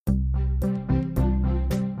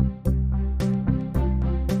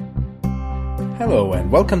Hello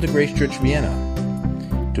and welcome to Grace Church Vienna.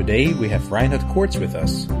 Today we have Reinhard Kurz with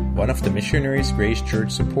us, one of the missionaries Grace Church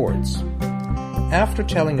supports. After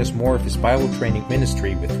telling us more of his Bible training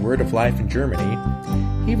ministry with Word of Life in Germany,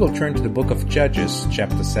 he will turn to the book of Judges,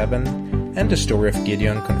 chapter 7, and the story of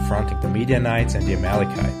Gideon confronting the Midianites and the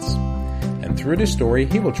Amalekites. And through this story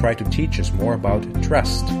he will try to teach us more about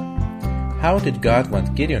trust. How did God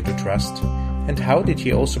want Gideon to trust, and how did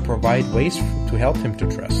he also provide ways to help him to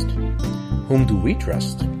trust? Whom do we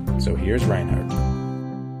trust? So here's Reinhard.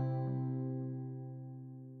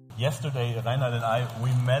 Yesterday, Reinhard and I,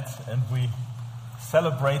 we met and we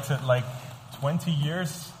celebrated like 20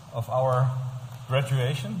 years of our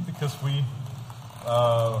graduation because we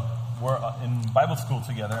were in Bible school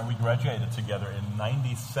together and we graduated together in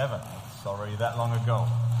 97. It's already that long ago.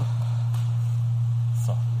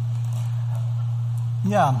 So.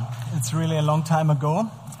 Yeah, it's really a long time ago.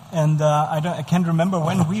 And I can't remember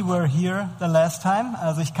when we were here the last time.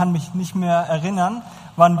 Also ich kann mich nicht mehr erinnern,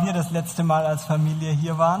 wann wir das letzte Mal als Familie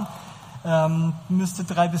hier waren. Müsste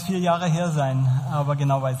 3 bis 4 Jahre her sein, aber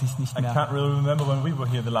genau weiß ich es nicht mehr. I can't really remember when we were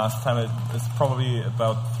here the last time. It's probably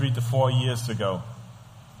about 3 to 4 years ago.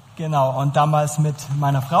 Genau, und damals mit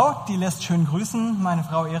meiner Frau, die lässt schön grüßen, meine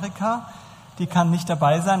Frau Erika. Die kann nicht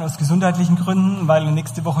dabei sein aus gesundheitlichen Gründen, weil wir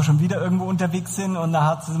nächste Woche schon wieder irgendwo unterwegs sind und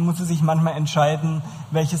da muss sie sich manchmal entscheiden,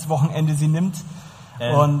 welches Wochenende sie nimmt.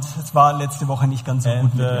 Und es war letzte Woche nicht ganz so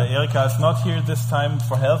gut mit ihr. Erika is not here this time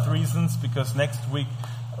for health reasons because next week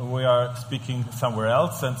we are speaking somewhere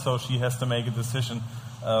else and so she has to make a decision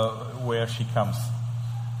where she comes.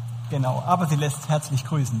 Genau, aber sie lässt herzlich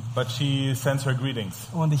grüßen. But she sends her greetings.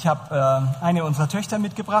 Und ich habe eine unserer Töchter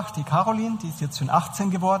mitgebracht, die Caroline, die ist jetzt schon 18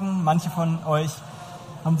 geworden. Manche von euch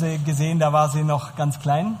haben sie gesehen, da war sie noch ganz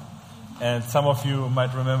klein. And some of you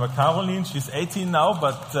might remember Caroline. She's 18 now,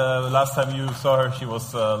 but last time you saw her, she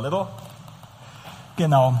was little.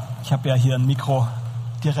 Genau, ich habe ja hier ein Mikro.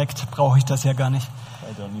 Direkt brauche ich das ja gar nicht.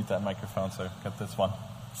 I don't need that microphone, so I've got this one.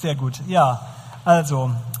 Sehr gut, ja. Also,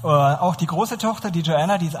 auch die große Tochter, die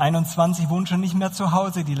Joanna, die ist 21, wohnt schon nicht mehr zu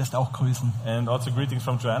Hause, die lässt auch grüßen. And also greetings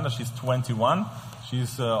from Joanna, she's 21.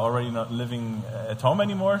 She's already not living at home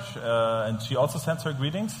anymore, and she also sends her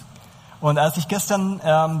greetings. Und als ich gestern,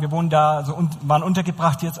 wir wohnen da, waren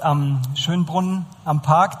untergebracht jetzt am Schönbrunn, am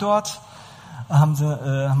Park dort, haben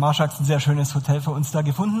sie, Marschax ein sehr schönes Hotel für uns da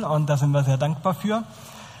gefunden und da sind wir sehr dankbar für.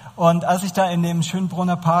 Und als ich da in dem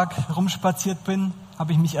Schönbrunner Park rumspaziert bin,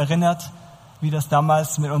 habe ich mich erinnert, wie das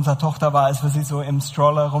damals mit unserer Tochter war, als wir sie so im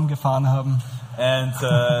Stroller rumgefahren haben. And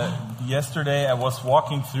yesterday I was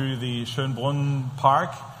walking through the Schönbrunn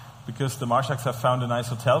Park because the Marschacks have found a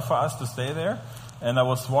nice hotel for us to stay there. And I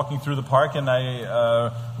was walking through the park and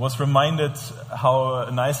I was reminded how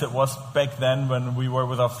nice it was back then when we were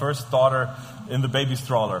with our first daughter in the baby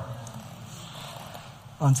stroller.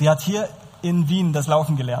 Und sie hat hier in Wien das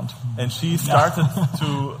Laufen gelernt. And she started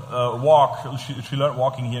to walk. She learned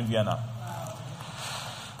walking here in Vienna.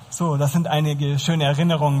 So, das sind einige schöne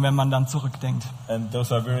Erinnerungen, wenn man dann zurückdenkt. And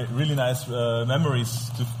those are really nice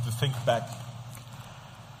memories to think back.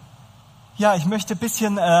 Ja, ich möchte ein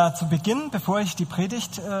bisschen zu Beginn, bevor ich die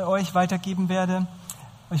Predigt euch weitergeben werde,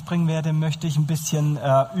 möchte ich ein bisschen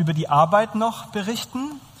über die Arbeit noch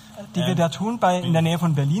berichten, die wir da tun in der Nähe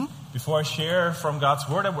von Berlin. Before I share from God's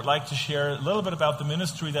Word, I would like to share a little bit about the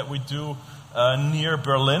ministry that we do near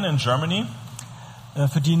Berlin in Germany.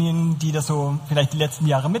 Für diejenigen, die das so vielleicht die letzten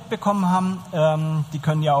Jahre mitbekommen haben, die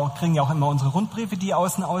kriegen ja auch immer unsere Rundbriefe, die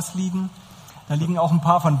außen ausliegen. Da liegen auch ein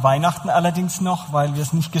paar von Weihnachten allerdings noch, weil wir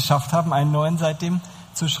es nicht geschafft haben, einen neuen seitdem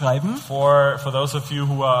zu schreiben. For those of you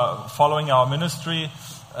who are following our ministry,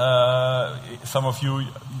 some of you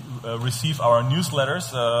receive our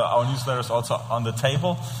newsletters. Our newsletters also on the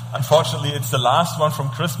table. Unfortunately, it's the last one from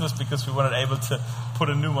Christmas because we weren't able to put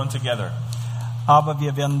a new one together. Aber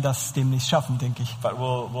wir werden das demnächst schaffen, denke ich. But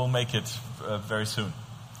we'll make it very soon.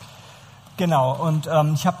 Genau, und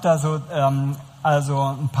ich habe da so also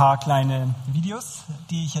ein paar kleine Videos,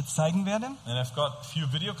 die ich jetzt zeigen werde. And I've got a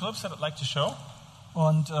few video clips that I'd like to show.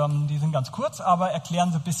 Und die sind ganz kurz, aber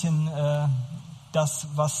erklären so ein bisschen das,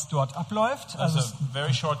 was dort abläuft. Also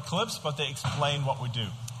very short clips, but they explain what we do.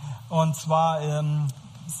 Und zwar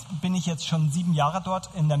bin ich jetzt schon 7 Jahre dort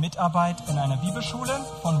in der Mitarbeit in einer Bibelschule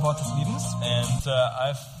von Wort des Lebens. And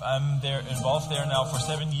I'm involved there now for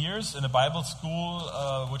 7 years in a Bible school,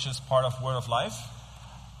 which is part of Word of Life.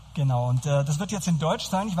 Genau, und das wird jetzt in Deutsch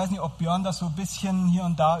sein. Ich weiß nicht, ob Björn das so ein bisschen hier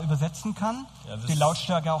und da übersetzen kann. Ja, die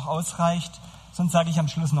Lautstärke auch ausreicht. Sonst sage ich am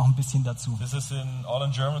Schluss noch ein bisschen dazu. This is all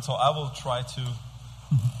in German, so I will try to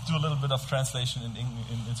do a little bit of translation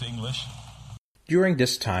into English. During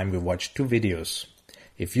this time we watched 2 videos.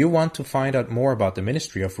 If you want to find out more about the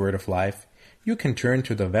ministry of Word of Life, you can turn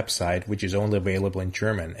to the website, which is only available in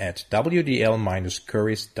German, at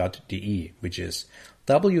wdl-curis.de, which is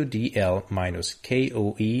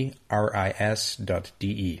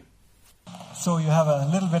wdl-koeris.de. So you have a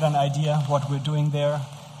little bit an idea what we're doing there.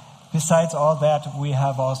 Besides all that, we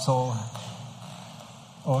have also...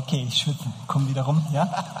 Okay, ich komme wieder rum, ja?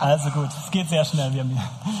 Also gut, es geht sehr schnell, ich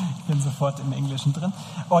bin sofort im Englischen drin.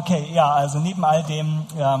 Okay, ja, also neben all dem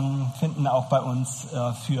finden auch bei uns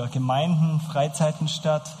für Gemeinden Freizeiten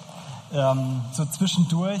statt. So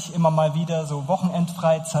zwischendurch immer mal wieder so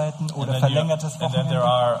Wochenendfreizeiten oder verlängertes Wochenende. And then there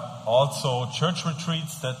are also church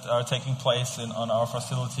retreats that are taking place on our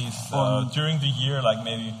facilities during the year, like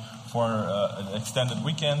maybe for an extended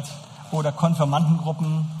weekend. Oder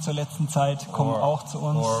Konfirmandengruppen zur letzten Zeit kommen auch zu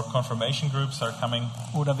uns. Or confirmation groups are coming.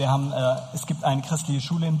 Oder wir haben, es gibt eine christliche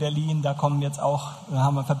Schule in Berlin, da kommen jetzt auch,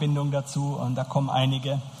 haben wir Verbindung dazu und da kommen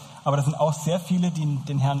einige. Aber das sind auch sehr viele, die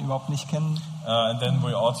den Herrn überhaupt nicht kennen. And then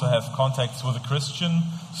we also have contacts with a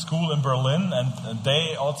Christian school in Berlin, and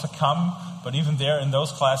they also come. But even there, in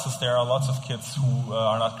those classes, there are lots of kids who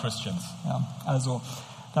are not Christians. Ja, also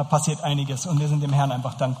da passiert einiges und wir sind dem Herrn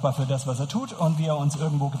einfach dankbar für das, was er tut und wie er uns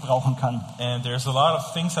irgendwo gebrauchen kann. And there's a lot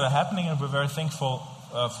of things that are happening, and we're very thankful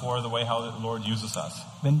for the way how the Lord uses us.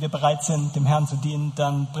 Wenn wir bereit sind, dem Herrn zu dienen,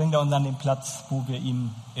 dann bringt er uns an den Platz, wo wir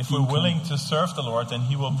ihm If we're willing to serve the Lord, then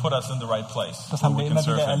He will put us in the right place. Das haben wir immer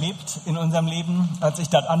wieder erlebt in unserem Leben. Als ich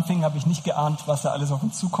dort anfing, habe ich nicht geahnt, was da alles auf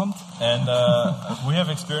uns zukommt. And we have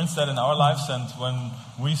experienced that in our lives. And when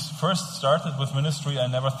we first started with ministry, I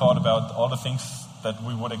never thought about all the things that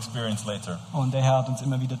we would experience later. Und der Herr hat uns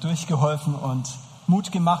immer wieder durchgeholfen und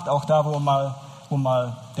Mut gemacht, auch da, wo mal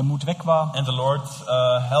der Mut weg war. And the Lord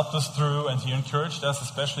helped us through, and He encouraged us,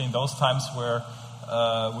 especially in those times where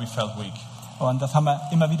we felt weak. Und das haben wir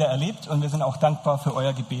immer wieder erlebt und wir sind auch dankbar für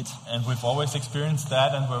euer Gebet. And we've always experienced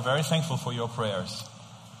that, and we're very thankful for your prayers.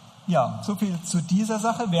 Ja, so viel zu dieser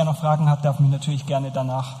Sache. Wer noch Fragen hat, darf mich natürlich gerne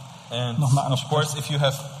danach nochmal ansprechen. Of course, if you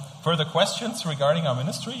have further questions regarding our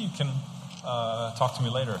ministry, you can talk to me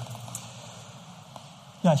later.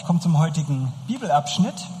 Ja, ich komme zum heutigen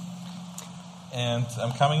Bibelabschnitt. And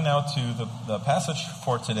I'm coming now to the passage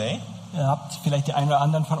for today. Ihr habt vielleicht die einen oder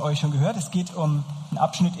anderen von euch schon gehört. Es geht um einen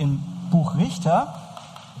Abschnitt im Buch Richter.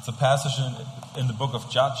 It's a passage in the book of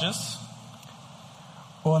Judges.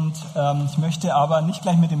 Und ich möchte aber nicht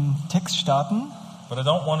gleich mit dem Text starten. But I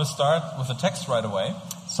don't want to start with the text right away.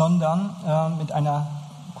 Sondern mit einer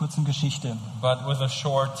kurzen Geschichte. But with a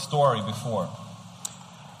short story before.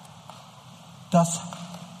 Das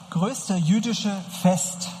größte jüdische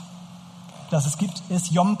Fest, das es gibt,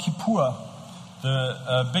 ist Yom Kippur. The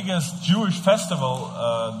biggest Jewish festival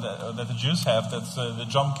that the Jews have, that's the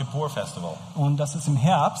Yom Kippur festival. Und das ist im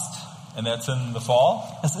Herbst. And that's in the fall.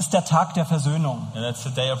 Es ist der Tag der Versöhnung. And that's the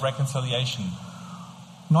day of reconciliation.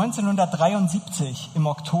 1973 im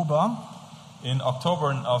Oktober. In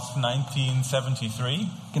October of 1973.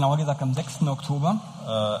 Genauer gesagt am 6. Oktober.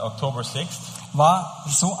 October 6th. War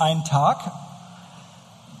so ein Tag.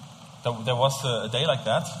 There was a day like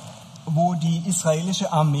that. Wo die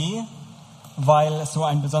israelische Armee, weil es so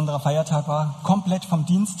ein besonderer Feiertag war, komplett vom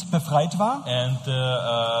Dienst befreit war. And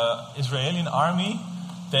the Israeli army,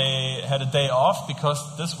 they had a day off because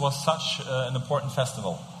this was such an important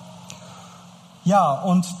festival. Ja,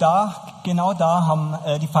 und genau da haben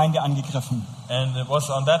die Feinde angegriffen. And it was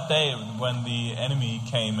on that day when the enemy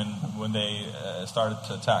came and when they started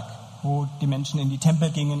to attack. Wo die Menschen in die Tempel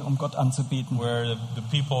gingen, um Gott anzubeten. Where the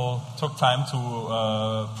people took time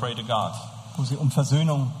to pray to God. Wo sie um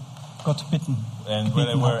Versöhnung Gott bitten. And where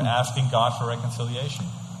they were asking God for reconciliation.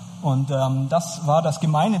 Und das war das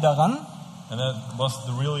Gemeine daran. And that was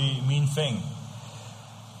the really mean thing.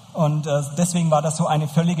 Und deswegen war das so eine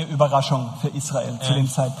völlige Überraschung für Israel zu dem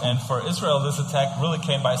Zeitpunkt. And for Israel, this attack really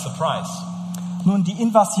came by surprise. Nun, die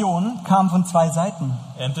Invasion kam von zwei Seiten.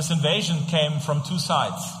 And this invasion came from two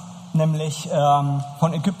sides. Nämlich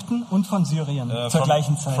von Ägypten und von Syrien zur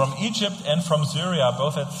gleichen Zeit. From Egypt and from Syria,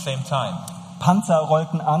 both at the same time. Panzer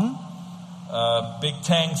rollten an. Big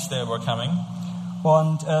tanks they were coming.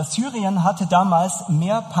 Und Syrien hatte damals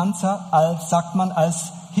mehr Panzer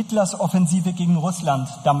als Hitlers Offensive gegen Russland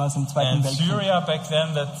damals im Zweiten Weltkrieg. And Syria back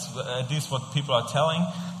then, that's at least what people are telling,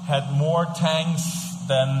 had more tanks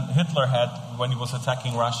than Hitler had when he was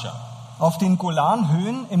attacking Russia. Auf den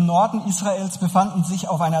Golanhöhen im Norden Israels befanden sich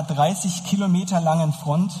auf einer 30 Kilometer langen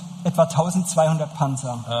Front etwa 1200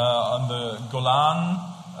 Panzer. On the Golan,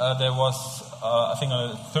 there was, I think,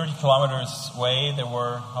 on a 30 kilometers way, there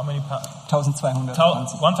were how many? 1200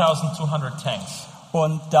 Panzer. 1,200 tanks.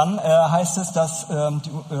 Und dann heißt es, dass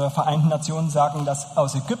die Vereinten Nationen sagen, dass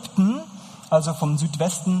aus Ägypten, also vom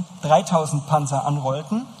Südwesten, 3000 Panzer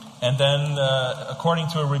anrollten. And then, according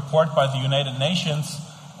to a report by the United Nations,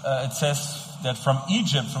 it says that from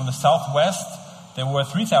Egypt, from the southwest, there were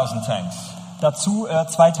 3,000 tanks. Dazu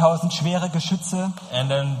 2000 schwere Geschütze. And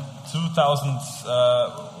then 2,000,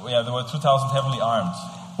 there were 2,000 heavily armed.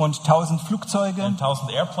 Und 1000 Flugzeuge. And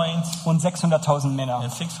 1,000 airplanes. Und 600.000 Männer.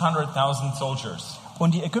 And 600,000 soldiers.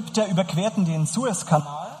 Und die Ägypter überquerten den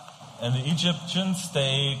Suezkanal. And the Egyptians,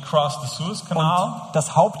 they crossed the Suez Canal. Und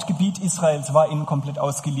das Hauptgebiet Israels war ihnen komplett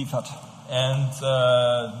ausgeliefert. And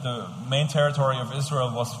the main territory of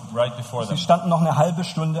Israel was right before them. Sie standen noch eine halbe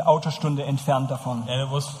Stunde, Autostunde entfernt davon. And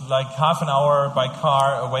it was like half an hour by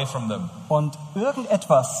car away from them. Und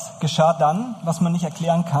irgendetwas geschah dann, was man nicht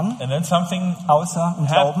erklären kann, And then something außer im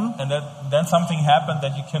Glauben. And then something happened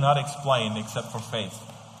that you cannot explain except for faith.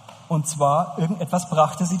 Und zwar, irgendetwas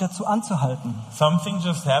brachte sie dazu anzuhalten. Something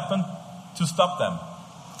just happened to stop them.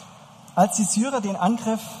 Als die Syrer den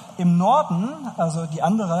Angriff im Norden, also die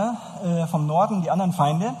andere vom Norden, die anderen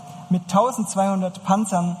Feinde, mit 1200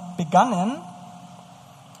 Panzern begannen,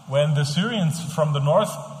 when the Syrians from the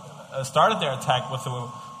north started their attack with the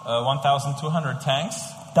 1,200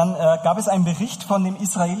 tanks, dann gab es einen Bericht von dem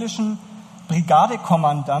israelischen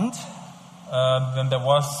Brigadekommandant. Then there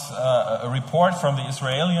was a report from the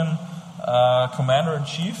Israeli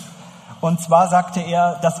commander-in-chief. Und zwar sagte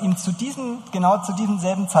er, dass ihm genau zu diesem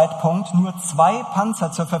selben Zeitpunkt nur 2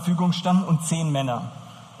 Panzer zur Verfügung standen und 10 Männer.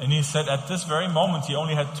 And he said at this very moment he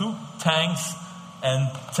only had 2 tanks and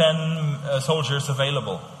 10 soldiers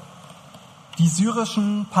available. Die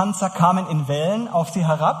syrischen Panzer kamen in Wellen auf sie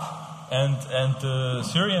herab. And the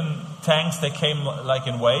Syrian tanks, they came like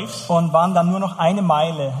in waves. Und waren dann nur noch 1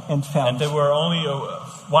 Meile And entfernt. they were only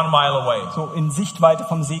 1 mile away. So in Sichtweite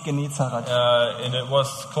vom See Genezareth. And it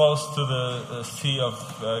was close to the Sea of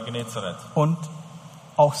Gennesaret. Und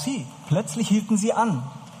auch sie, plötzlich hielten sie an.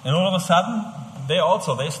 And all of a sudden, they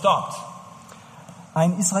stopped.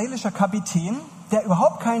 Ein israelischer Kapitän, der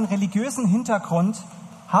überhaupt keinen religiösen Hintergrund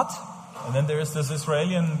hat, And then there is this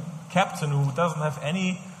Israeli captain who doesn't have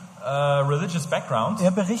any religious background.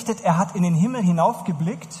 er berichtet, er hat in den Himmel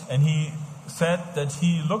hinaufgeblickt And he said that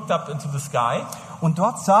he looked up into the sky. und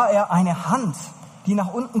dort sah er eine Hand, die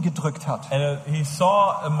nach unten gedrückt hat. And he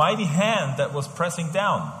saw a mighty hand that was pressing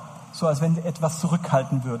down. So als wenn etwas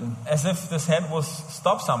zurückhalten würde. As if this hand was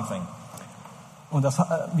stop something. Und das,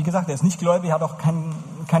 wie gesagt, er ist nicht gläubig, hat auch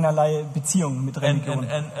keinerlei Beziehung mit Religion.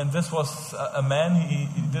 And this was a man, he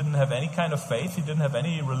didn't have any kind of faith, he didn't have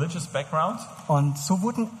any religious background. Und so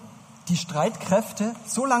wurden die Streitkräfte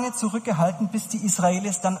so lange zurückgehalten, bis die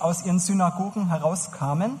Israelis dann aus ihren Synagogen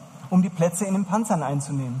herauskamen, um die Plätze in den Panzern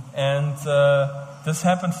einzunehmen. And this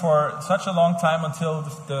happened for such a long time until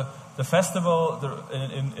the festival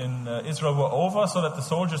in Israel were over, so that the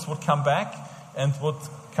soldiers would come back and would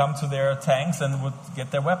come to their tanks and would get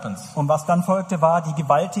their weapons. Und was dann folgte, war die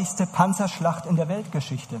gewaltigste Panzerschlacht in der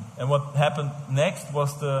Weltgeschichte. And what happened next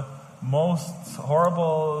was the most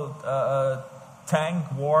horrible tank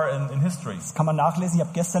war in history. Das kann man nachlesen. Ich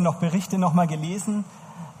habe gestern noch Berichte nochmal gelesen,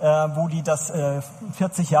 wo die das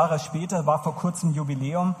 40 Jahre später, war vor kurzem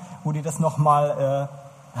Jubiläum, wo die das nochmal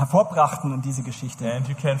hervorbrachten in diese Geschichte. And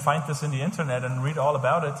you can find this in the internet and read all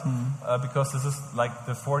about it because this is like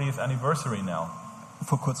the 40th anniversary now.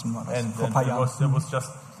 Vor kurzem war das, And vor ein paar Jahren. it was just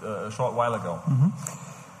a short while ago.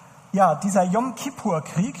 Ja, dieser Yom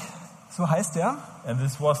Kippur-Krieg, so heißt er, And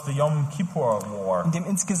this was the Yom Kippur War. in dem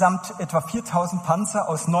insgesamt etwa 4000 Panzer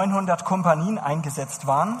aus 900 Kompanien eingesetzt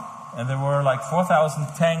waren. And there were like 4,000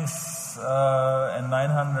 tanks and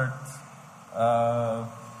 900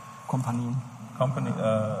 Kompanien,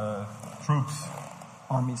 troops.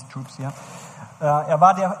 Armies, Troops, ja. Er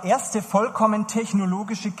war der erste vollkommen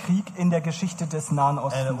technologische Krieg in der Geschichte des Nahen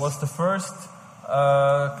And it Ostens. was the first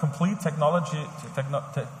complete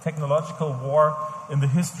technological war in the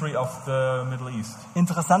history of the Middle East.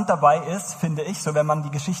 Interessant dabei ist, finde ich, so wenn man die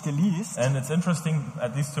Geschichte liest, And it's interesting,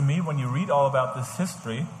 at least to me, when you read all about this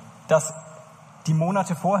history, dass die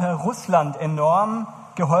Monate vorher Russland enorm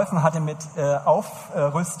geholfen hatte mit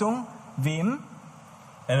Aufrüstung. Wem?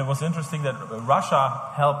 and it was interesting that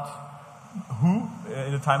Russia helped who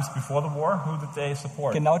in the times before the war? Who did they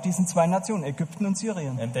support? Genau diesen 2 Nationen, Ägypten und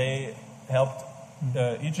Syrien. And they helped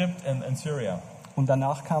Egypt and Syria. Und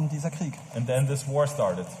danach kam dieser Krieg. And then this war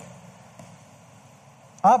started.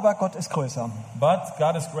 Aber Gott ist größer. But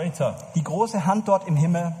God is greater. Die große Hand dort im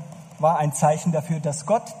Himmel war ein Zeichen dafür, dass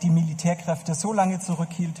Gott die Militärkräfte so lange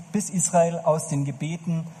zurückhielt, bis Israel aus den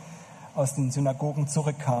Gebeten, aus den Synagogen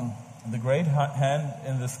zurückkam. The great hand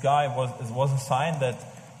in the sky was a sign that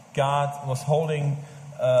God was holding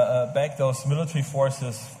back those military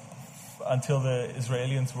forces until the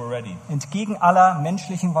Israelis were ready. Entgegen aller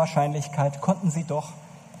menschlichen Wahrscheinlichkeit konnten sie doch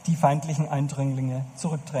die feindlichen Eindringlinge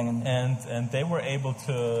zurückdrängen. And they were able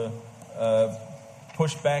to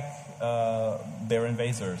push back their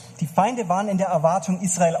invaders. Die Feinde waren in der Erwartung,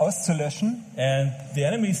 Israel auszulöschen, And the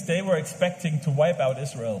enemies, they were expecting to wipe out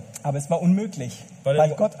Israel. aber es war unmöglich, But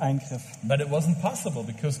weil it- Gott eingriff. But it wasn't possible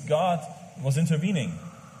because God was intervening.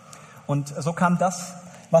 Und so kam das,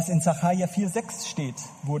 was in Sacharja 4,6 steht,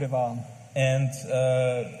 wurde wahr. And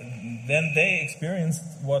then they experienced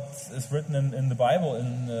what is written in the Bible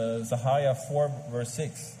in Zechariah 4, verse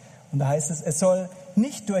 6. Und da heißt es soll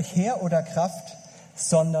nicht durch Heer oder Kraft,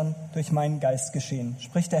 sondern durch meinen Geist geschehen,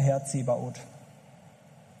 spricht der Herr Zebaoth.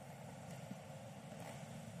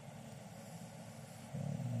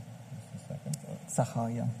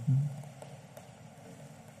 Sacharja.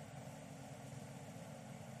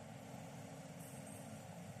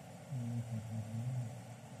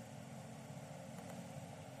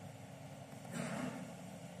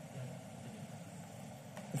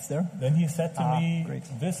 It's there? Then he said to me, great.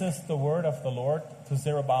 "This is the word of the Lord to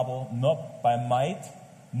Zerubbabel, not by might,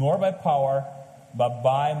 nor by power, but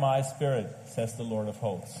by my spirit, says the Lord of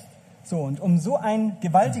hosts." So, und um so ein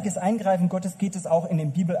gewaltiges Eingreifen Gottes geht es auch in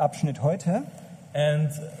dem Bibelabschnitt heute. And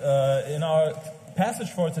in our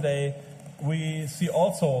passage for today, we see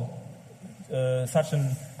also such a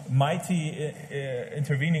mighty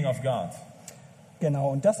intervening of God. Genau,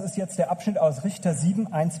 und das ist jetzt der Abschnitt aus Richter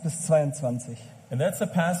 7, 1 bis 22. And that's a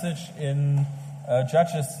passage in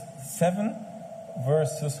Judges 7,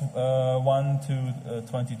 verses 1 to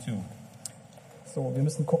 22. So, wir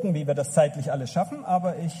müssen gucken, wie wir das zeitlich alles schaffen,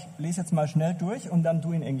 aber ich lese jetzt mal schnell durch und dann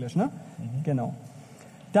du in Englisch, ne? Genau.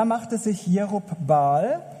 Da machte sich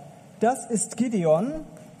Jerubbaal, das ist Gideon,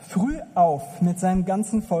 früh auf mit seinem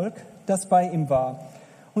ganzen Volk, das bei ihm war.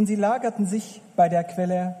 Und sie lagerten sich bei der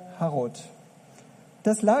Quelle Harod.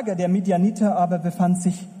 Das Lager der Midianiter aber befand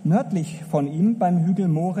sich nördlich von ihm beim Hügel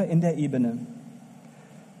More in der Ebene.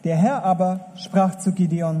 Der Herr aber sprach zu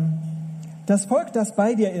Gideon, das Volk, das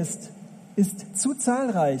bei dir ist zu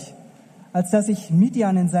zahlreich, als dass ich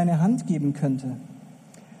Midian in seine Hand geben könnte.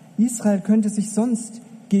 Israel könnte sich sonst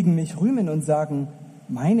gegen mich rühmen und sagen,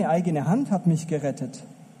 meine eigene Hand hat mich gerettet.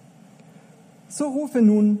 So rufe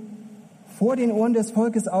nun vor den Ohren des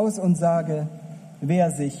Volkes aus und sage,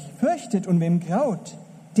 wer sich fürchtet und wem graut,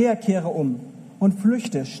 der kehre um und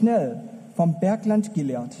flüchte schnell vom Bergland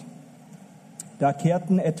Gilead. Da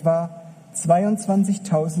kehrten etwa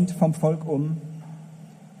 22.000 vom Volk um,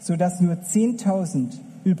 sodass nur 10.000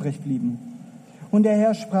 übrig blieben. Und der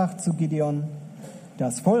Herr sprach zu Gideon,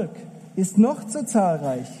 das Volk ist noch zu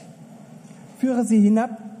zahlreich. Führe sie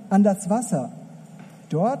hinab an das Wasser.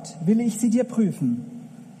 Dort will ich sie dir prüfen.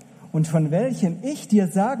 Und von welchem ich dir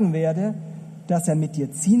sagen werde, dass er mit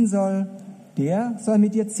dir ziehen soll, der soll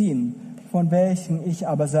mit dir ziehen. Von welchem ich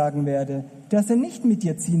aber sagen werde, dass er nicht mit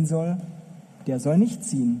dir ziehen soll, der soll nicht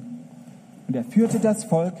ziehen. Und er führte das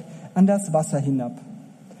Volk an das Wasser hinab.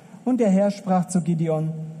 Und der Herr sprach zu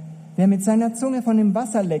Gideon, wer mit seiner Zunge von dem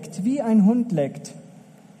Wasser leckt, wie ein Hund leckt,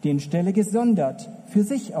 den stelle gesondert für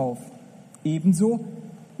sich auf. Ebenso,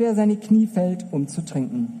 wer seine Knie fällt, um zu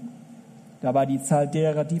trinken. Da war die Zahl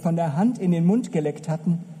derer, die von der Hand in den Mund geleckt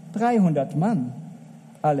hatten, 300 Mann.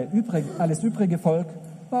 Alles übrige Volk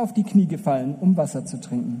war auf die Knie gefallen, um Wasser zu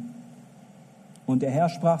trinken. Und der Herr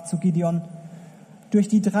sprach zu Gideon, durch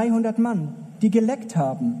die 300 Mann, die geleckt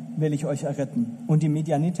haben, will ich euch erretten und die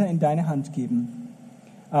Midianiter in deine Hand geben.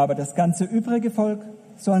 Aber das ganze übrige Volk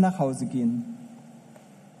soll nach Hause gehen.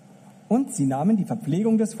 Und sie nahmen die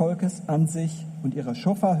Verpflegung des Volkes an sich und ihre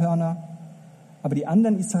Schofarhörner, aber die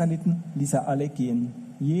anderen Israeliten ließ er alle gehen,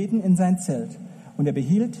 jeden in sein Zelt. Und er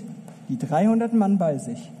behielt die 300 Mann bei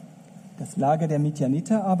sich. Das Lager der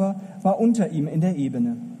Midianiter aber war unter ihm in der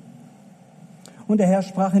Ebene. Und der Herr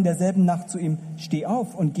sprach in derselben Nacht zu ihm, steh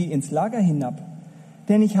auf und geh ins Lager hinab,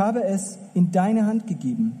 denn ich habe es in deine Hand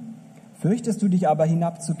gegeben. Fürchtest du dich aber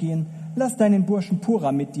hinabzugehen, lass deinen Burschen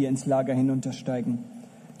Pura mit dir ins Lager hinuntersteigen,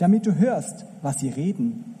 damit du hörst, was sie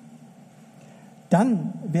reden.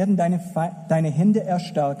 Dann werden deine Hände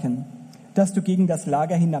erstarken, dass du gegen das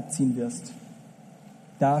Lager hinabziehen wirst.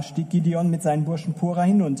 Da stieg Gideon mit seinen Burschen Pura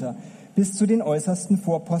hinunter, bis zu den äußersten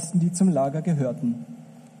Vorposten, die zum Lager gehörten.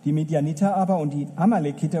 Die Midianiter aber und die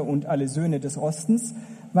Amalekiter und alle Söhne des Ostens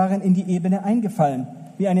waren in die Ebene eingefallen,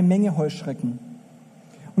 wie eine Menge Heuschrecken.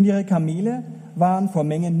 Und ihre Kamele waren vor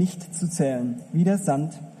Menge nicht zu zählen, wie der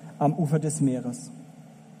Sand am Ufer des Meeres.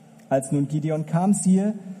 Als nun Gideon kam,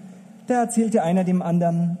 siehe, Da erzählte einer dem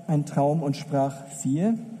anderen einen Traum und sprach,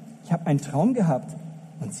 siehe, ich habe einen Traum gehabt.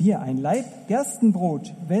 Und siehe, ein Laib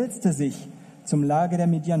Gerstenbrot wälzte sich zum Lager der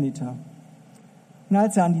Midianiter. Und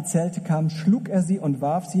als er an die Zelte kam, schlug er sie und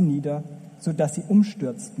warf sie nieder, sodass sie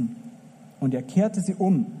umstürzten. Und er kehrte sie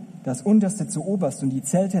um, das Unterste zu Oberst, und die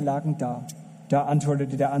Zelte lagen da. Da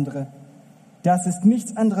antwortete der andere, das ist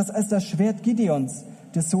nichts anderes als das Schwert Gideons,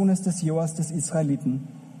 des Sohnes des Joas des Israeliten.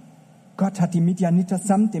 Gott hat die Midianiter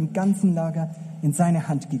samt dem ganzen Lager in seine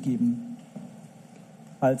Hand gegeben.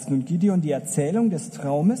 Als nun Gideon die Erzählung des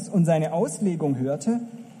Traumes und seine Auslegung hörte,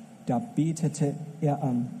 da betete er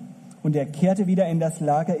an. Und er kehrte wieder in das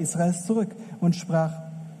Lager Israels zurück und sprach,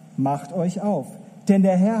 macht euch auf, denn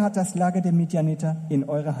der Herr hat das Lager der Midianiter in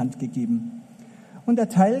eure Hand gegeben. Und er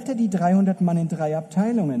teilte die 300 Mann in 3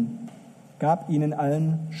 Abteilungen, gab ihnen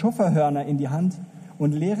allen Schofferhörner in die Hand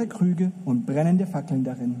und leere Krüge und brennende Fackeln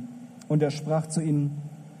darin. Und er sprach zu ihnen,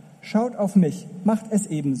 schaut auf mich, macht es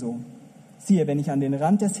ebenso. Siehe, wenn ich an den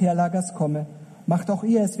Rand des Heerlagers komme, macht auch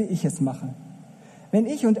ihr es, wie ich es mache. Wenn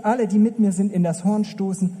ich und alle, die mit mir sind, in das Horn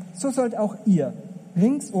stoßen, so sollt auch ihr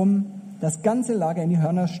ringsum das ganze Lager in die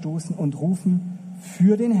Hörner stoßen und rufen,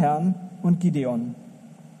 für den Herrn und Gideon.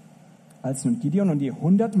 Als nun Gideon und die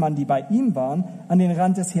 100 Mann, die bei ihm waren, an den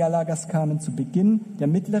Rand des Heerlagers kamen, zu Beginn der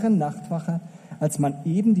mittleren Nachtwache, als man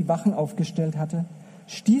eben die Wachen aufgestellt hatte,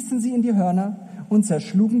 stießen sie in die Hörner und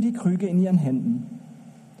zerschlugen die Krüge in ihren Händen.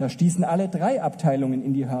 Da stießen alle 3 Abteilungen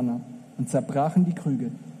in die Hörner und zerbrachen die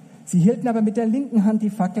Krüge. Sie hielten aber mit der linken Hand die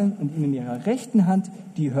Fackeln und in ihrer rechten Hand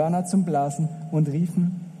die Hörner zum Blasen und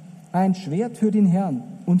riefen, ein Schwert für den Herrn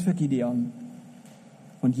und für Gideon.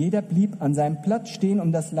 Und jeder blieb an seinem Platz stehen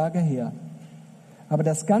um das Lager her. Aber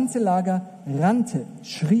das ganze Lager rannte,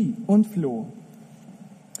 schrie und floh.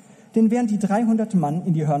 Denn während die 300 Mann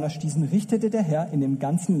in die Hörner stießen, richtete der Herr in dem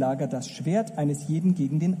ganzen Lager das Schwert eines jeden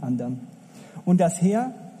gegen den anderen. Und das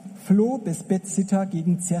Heer floh bis Bet-Sitta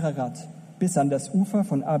gegen Zerarat, bis an das Ufer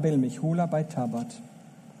von Abel-Mechola bei Tabat.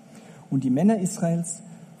 Und die Männer Israels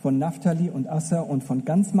von Naphtali und Asser und von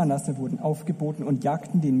ganz Manasse wurden aufgeboten und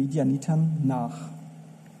jagten den Midianitern nach.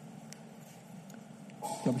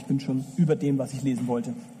 Ich glaube, ich bin schon über dem, was ich lesen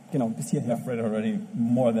wollte. Genau, bis hierher. I've read already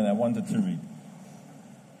more than I wanted to read.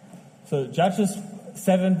 So Judges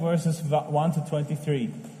 7 verses 1 to 23.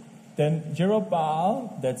 Then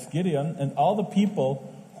Jerubbaal, that's Gideon, and all the people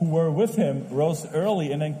who were with him rose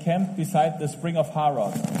early and encamped beside the spring of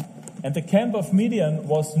Harod. And the camp of Midian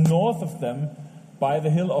was north of them by the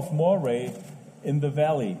hill of Moreh in the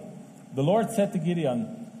valley. The Lord said to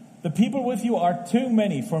Gideon, the people with you are too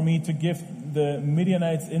many for me to give the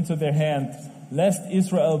Midianites into their hand, lest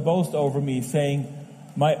Israel boast over me, saying,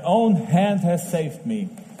 my own hand has saved me.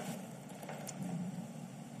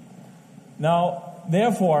 Now,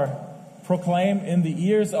 therefore, proclaim in the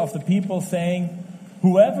ears of the people, saying,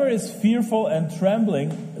 whoever is fearful and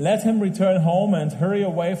trembling, let him return home and hurry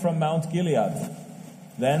away from Mount Gilead.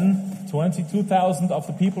 Then 22,000 of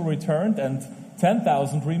the people returned, and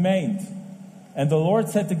 10,000 remained. And the Lord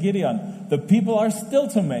said to Gideon, the people are still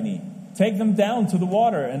too many. Take them down to the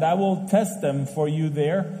water, and I will test them for you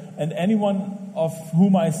there. And anyone of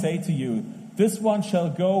whom I say to you, this one shall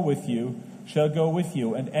go with you, shall go with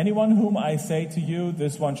you. And anyone whom I say to you,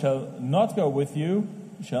 this one shall not go with you,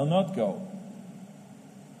 shall not go.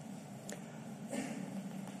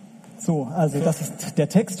 So, also das ist der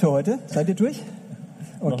Text für heute. Seid ihr durch?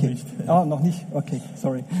 Okay. Noch nicht. Oh, noch nicht? Okay,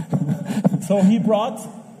 sorry. So he brought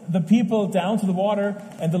the people down to the water,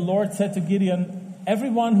 and the Lord said to Gideon,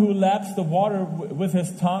 everyone who laps the water with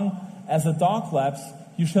his tongue as a dog laps,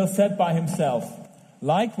 you shall set by himself.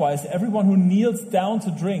 Likewise, everyone who kneels down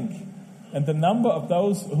to drink. And the number of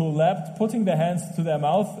those who lapped, putting their hands to their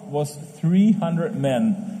mouth, was 300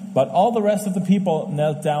 men. But all the rest of the people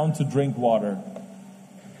knelt down to drink water.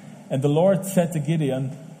 And the Lord said to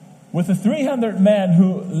Gideon, with the 300 men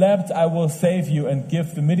who lapped, I will save you and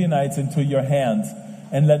give the Midianites into your hands.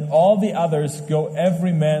 And let all the others go,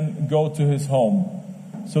 every man go to his home.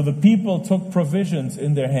 So the people took provisions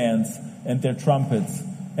in their hands and their trumpets.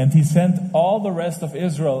 And he sent all the rest of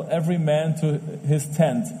Israel, every man to his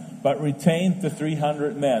tent, but retained the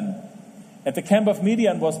 300 men. And the camp of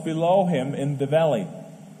Midian was below him in the valley.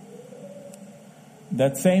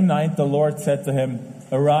 That same night the Lord said to him,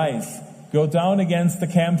 arise, go down against the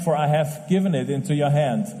camp, for I have given it into your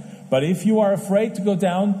hand. But if you are afraid to go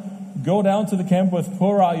down to the camp with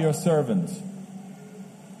Purah your servant.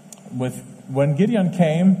 When Gideon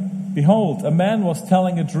came, behold, a man was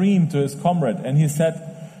telling a dream to his comrade, and he said,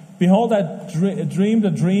 behold, I dreamed a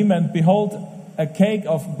dream, and behold, a cake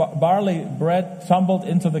of barley bread tumbled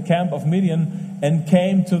into the camp of Midian and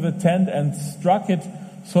came to the tent and struck it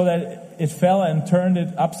so that it fell and turned it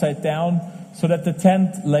upside down so that the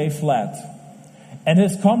tent lay flat. And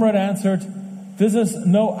his comrade answered, "This is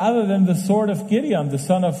no other than the sword of Gideon, the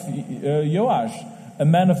son of Joash, a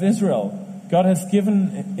man of Israel. God has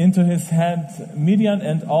given into his hand Midian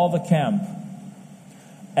and all the camp."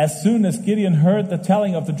 As soon as Gideon heard the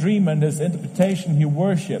telling of the dream and his interpretation, he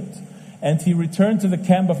worshipped. And he returned to the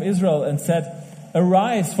camp of Israel and said,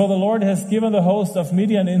 "Arise, for the Lord has given the host of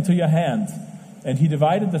Midian into your hand." And he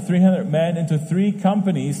divided the 300 men into 3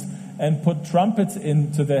 companies and put trumpets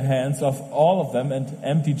into the hands of all of them and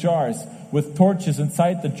empty jars with torches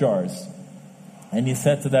inside the jars. And he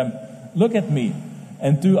said to them, "Look at me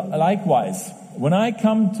and do likewise. When I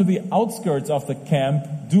come to the outskirts of the camp,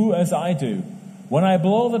 do as I do. When I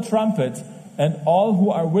blow the trumpet, and all who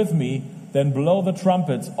are with me, then blow the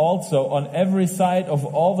trumpets also on every side of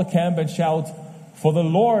all the camp and shout, 'For the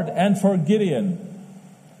Lord and for Gideon.'"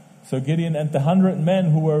 So Gideon and the 100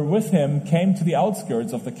 men who were with him came to the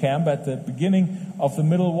outskirts of the camp at the beginning of the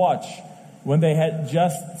middle watch, when they had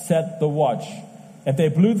just set the watch. And they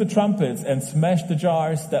blew the trumpets and smashed the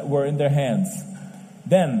jars that were in their hands.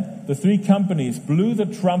 Then the 3 companies blew the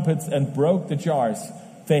trumpets and broke the jars.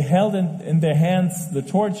 They held in their hands the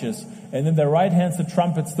torches, and in their right hands the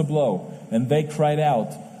trumpets to blow. And they cried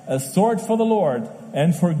out, "A sword for the Lord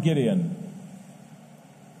and for Gideon."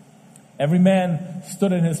 Every man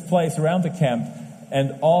stood in his place around the camp,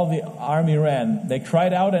 and all the army ran. They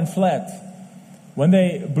cried out and fled. When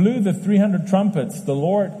they blew the 300 trumpets, the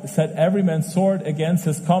Lord set every man's sword against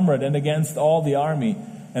his comrade and against all the army.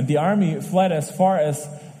 And the army fled as far as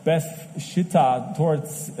Beth-shittah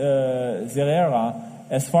towards Zerera,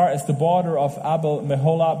 as far as the border of Abel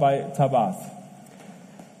Meholah by Tabath.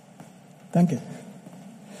 Danke.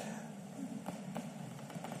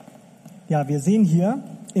 Ja, wir sehen hier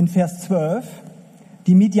in Vers 12,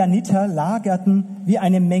 die Midianiter lagerten wie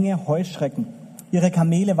eine Menge Heuschrecken. Ihre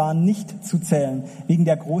Kamele waren nicht zu zählen, wegen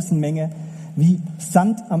der großen Menge, wie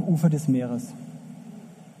Sand am Ufer des Meeres.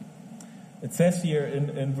 It says here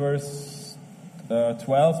in verse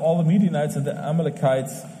 12, all the Midianites and the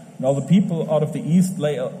Amalekites and all the people out of the east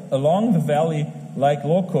lay along the valley like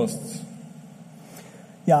locusts.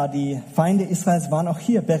 Ja, die Feinde Israels waren auch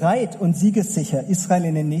hier bereit und siegessicher, Israel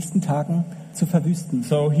in den nächsten Tagen zu verwüsten.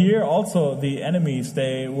 So here also the enemies,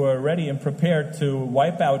 they were ready and prepared to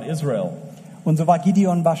wipe out Israel. Und so war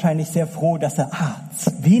Gideon wahrscheinlich sehr froh, dass er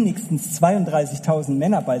wenigstens 32.000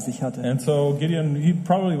 Männer bei sich hatte. And so Gideon, he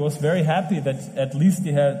probably was very happy that at least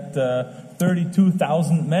he had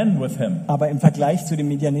 32,000 men with him. Aber im Vergleich zu den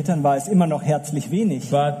Midianitern war es immer noch herzlich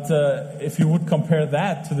wenig. But if you would compare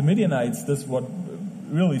that to the Midianites, this would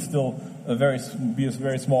really still be a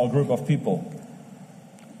very small group of people.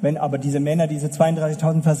 Wenn aber diese Männer, diese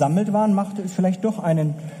 32.000 versammelt waren, machte es vielleicht doch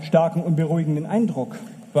einen starken und beruhigenden Eindruck.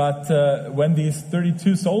 But when these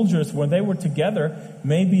 32 soldiers, when they were together,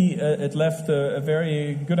 maybe it left a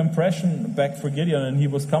very good impression back for Gideon, and he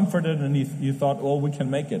was comforted, and he thought, "Oh, we can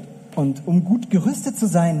make it." Und um gut gerüstet zu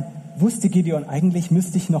sein, wusste Gideon, eigentlich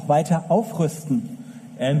müsste ich noch weiter aufrüsten.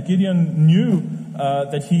 And Gideon knew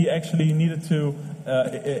that he actually needed to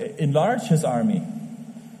enlarge his army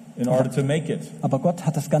in order to make it. Aber Gott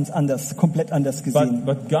hat das ganz anders, komplett anders gesehen.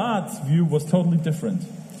 But God's view was totally different.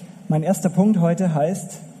 Mein erster Punkt heute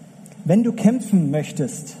heißt, wenn du kämpfen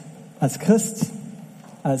möchtest als Christ,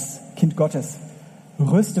 als Kind Gottes,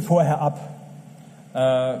 rüste vorher ab.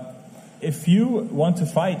 If you want to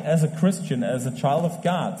fight as a Christian, as a child of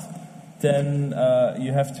God, then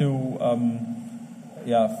you have to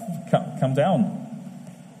come down.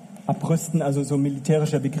 Abrüsten, also so ein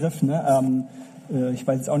militärischer Begriff, ne? Ich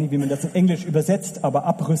weiß jetzt auch nicht, wie man das in Englisch übersetzt, aber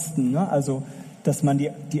abrüsten, ne? Also dass man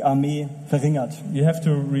die Armee verringert. You have to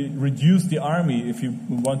reduce the army if you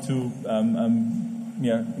want to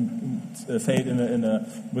say it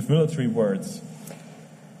with military words.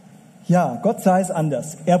 Ja, Gott sah es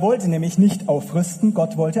anders. Er wollte nämlich nicht aufrüsten,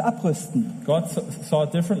 Gott wollte abrüsten. God saw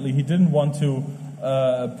it differently. He didn't want to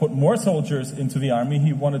put more soldiers into the army.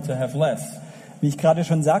 He wanted to have less. Wie ich gerade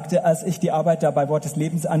schon sagte, als ich die Arbeit da bei Wort des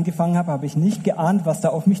Lebens angefangen habe, habe ich nicht geahnt, was da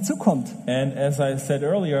auf mich zukommt. And as I said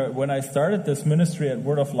earlier, when I started this ministry at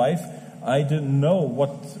Word of Life, I didn't know what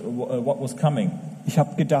was coming. Ich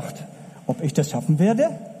habe gedacht, ob ich das schaffen werde.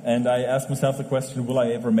 And I asked myself the question, will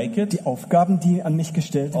I ever make it? Die Aufgaben, die an mich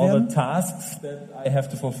gestellt All werden. the tasks that I have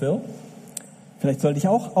to fulfill. Vielleicht sollte ich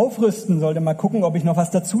auch aufrüsten, sollte mal gucken, ob ich noch was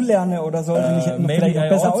dazu lerne oder sollte mich vielleicht noch I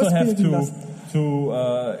besser also have ausbilden lassen. to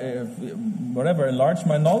enlarge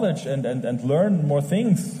my knowledge and learn more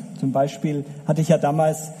things. Zum Beispiel hatte ich ja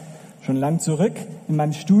damals schon lang zurück in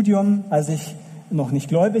meinem Studium, als ich noch nicht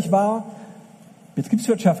gläubig war,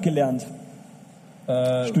 Betriebswirtschaft gelernt.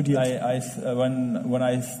 Studiert. When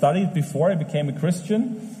I studied before I became a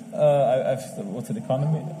Christian,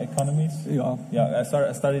 economies? Ja. Yeah,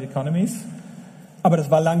 I studied economies. Aber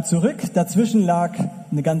das war lang zurück. Dazwischen lag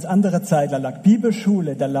eine ganz andere Zeit. Da lag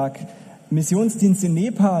Bibelschule, da lag Missionsdienst in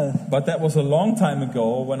Nepal. But that was a long time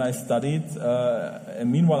ago when I studied.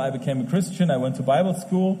 And meanwhile, I became a Christian. I went to Bible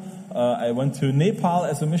school. I went to Nepal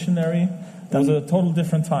as a missionary. It was a total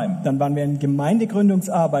different time. Dann waren wir in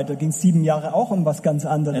Gemeindegründungsarbeit. Da ging es 7 Jahre auch um was ganz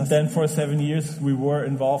anderes. And then for 7 years, we were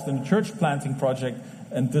involved in a church planting project.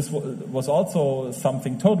 And this was also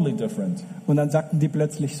something totally different. Und dann sagten die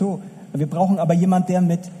plötzlich so, wir brauchen aber jemand, der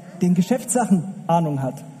mit den Geschäftssachen Ahnung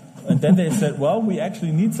hat. And then they said, well, we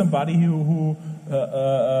actually need somebody who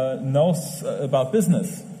knows about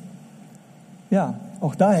business. Ja,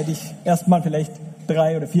 auch da hätte ich erstmal vielleicht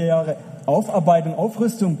 3 oder 4 Jahre Aufarbeitung,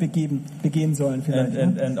 Aufrüstung begehen sollen vielleicht.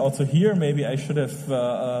 And also here, maybe I should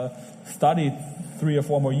have studied 3 or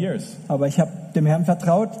 4 more years. Aber ich habe dem Herrn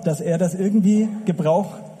vertraut, dass er das irgendwie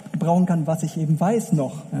gebrauchen kann, was ich eben weiß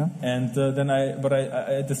noch. Ja? And then I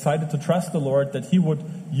decided to trust the Lord that He would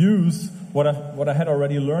use what I had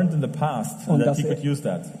already learned in the past, and that He could use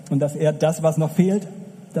that. Und dass er das, was noch fehlt,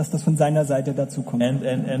 dass das von seiner Seite dazu kommt. And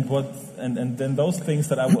then those things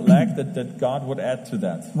that I would lack, that God would add to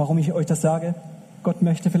that. Warum ich euch das sage? Gott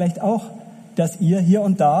möchte vielleicht auch, dass ihr hier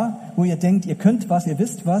und da, wo ihr denkt, ihr könnt was, ihr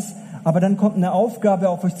wisst was, aber dann kommt eine Aufgabe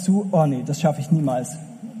auf euch zu, oh nee, das schaffe ich niemals.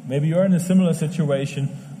 Maybe you're in a similar situation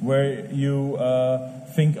where you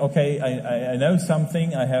think, okay, I know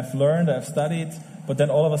something, I have learned, I have studied, but then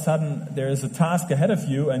all of a sudden there is a task ahead of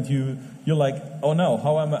you and you're like, oh no,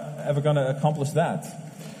 how am I ever going to accomplish that?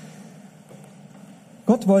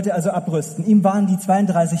 Gott wollte also abrüsten. Ihm waren die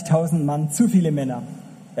 32.000 Mann zu viele Männer.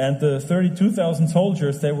 And the 32,000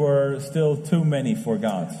 soldiers, they were still too many for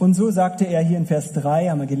God. Und so sagte er hier in Vers 3,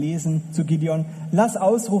 haben wir gelesen, zu Gideon, lass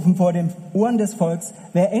ausrufen vor den Ohren des Volks,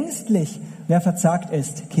 wer ängstlich, wer verzagt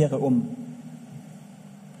ist, kehre um.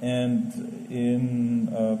 And in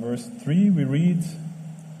verse 3 we read,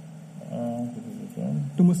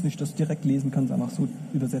 du musst nicht das direkt lesen, kannst einfach so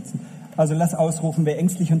übersetzen. Also lass ausrufen, wer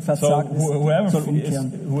ängstlich und verzagt ist, soll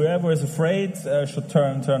umkehren. Whoever is afraid should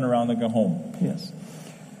turn around and go home. Yes.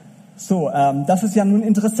 So, das ist ja nun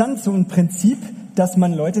interessant, so ein Prinzip, dass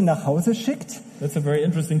man Leute nach Hause schickt. That's a very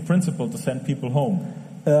interesting principle to send people home.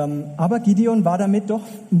 Aber Gideon war damit doch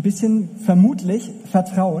ein bisschen vermutlich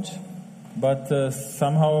vertraut. But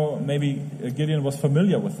somehow maybe Gideon was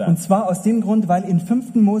familiar with that. Und zwar aus dem Grund, weil in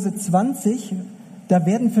 5. Mose 20, da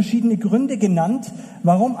werden verschiedene Gründe genannt,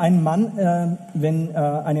 warum ein Mann, wenn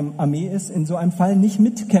eine Armee ist, in so einem Fall nicht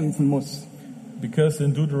mitkämpfen muss. Because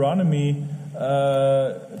in Deuteronomy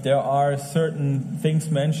there are certain things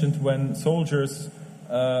mentioned when soldiers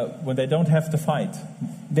when they don't have to fight.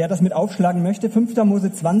 Wer das mit aufschlagen möchte, 5.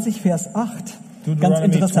 Mose 20, Vers 8. Ganz Deuteronomy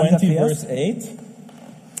interessanter 20, Vers. verse 8.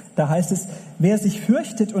 Da heißt es, wer sich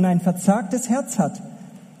fürchtet und ein verzagtes Herz hat,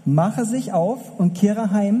 mache sich auf und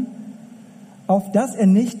kehre heim, auf dass er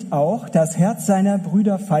nicht auch das Herz seiner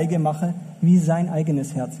Brüder feige mache, wie sein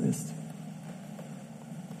eigenes Herz ist.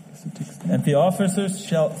 And the officers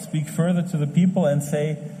shall speak further to the people and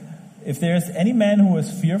say, if there is any man who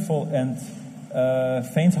is fearful and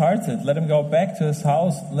faint-hearted, let him go back to his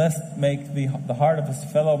house, lest make the heart of his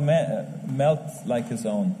fellow man melt like his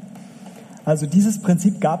own. Also dieses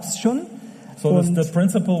Prinzip gab es schon. So the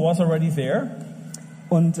principle was already there.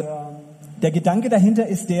 Und der Gedanke dahinter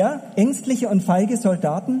ist der, ängstliche und feige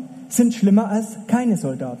Soldaten sind schlimmer als keine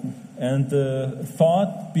Soldaten. And the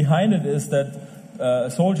thought behind it is that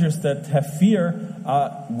soldiers that have fear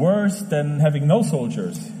are worse than having no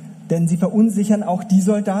soldiers. Denn sie verunsichern auch die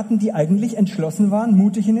Soldaten, die eigentlich entschlossen waren,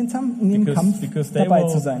 mutig in dem Kampf dabei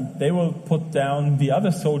zu sein. They will put down the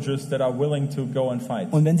other soldiers that are willing to go and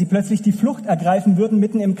fight. Und wenn sie plötzlich die Flucht ergreifen würden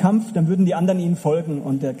mitten im Kampf, dann würden die anderen ihnen folgen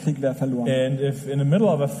und der Krieg wäre verloren. And if in the middle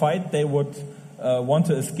of a fight they would want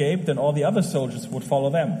to escape, then all the other soldiers would follow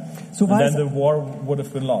them. And then the war would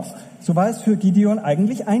have been lost. So war es für Gideon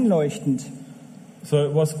eigentlich einleuchtend. So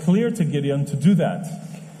it was clear to Gideon to do that.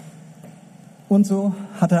 Und so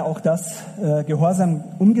hat er auch das gehorsam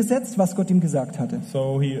umgesetzt, was Gott ihm gesagt hatte.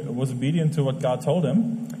 So he was obedient to what God told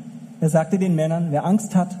him. Er sagte den Männern, wer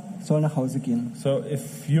Angst hat, soll nach Hause gehen. So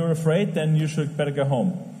if you're afraid, then you should better go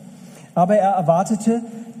home. Aber er erwartete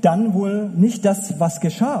dann wohl nicht das, was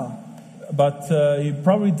geschah. But he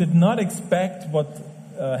probably did not expect what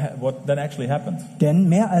then actually happened. Denn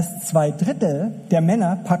mehr als 2/3 der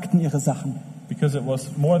Männer packten ihre Sachen. Because it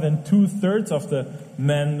was more than 2/3 of the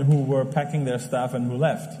men who were packing their stuff and who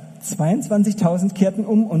left. 22.000 kehrten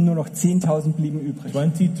um und nur noch 10.000 blieben übrig.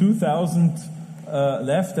 22,000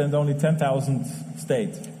 left and only 10,000 stayed.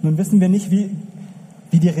 Nun wissen wir nicht, wie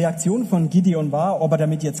die Reaktion von Gideon war, ob er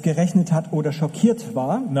damit jetzt gerechnet hat oder schockiert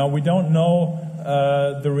war. Now we don't know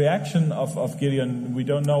the reaction of Gideon. We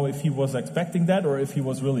don't know if he was expecting that or if he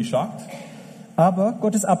was really shocked. Aber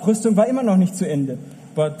Gottes Abrüstung war immer noch nicht zu Ende.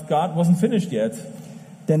 But God wasn't finished yet.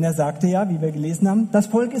 Denn er sagte ja, wie wir gelesen haben, das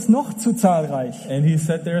Volk ist noch zu zahlreich. And he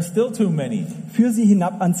said there are still too many. Führ sie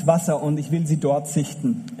hinab ans Wasser und ich will sie dort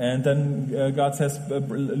sichten. And then God says,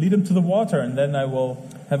 lead them to the water and then I will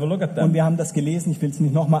have a look at Und them. wir haben das gelesen, ich will es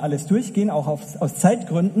nicht nochmal alles durchgehen, auch aus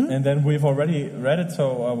Zeitgründen. And then we've already read it, so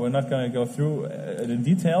we're not going to go through it in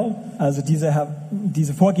detail. Also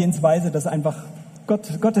diese Vorgehensweise, das ist einfach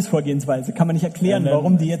Gottes Vorgehensweise. Kann man nicht erklären,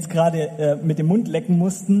 warum die jetzt gerade mit dem Mund lecken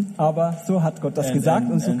mussten, aber so hat Gott das gesagt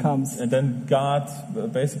und so kam es. And then God,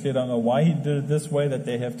 basically, I don't know why he did it this way, that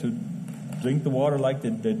they have to drink the water like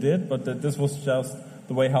they did, but that this was just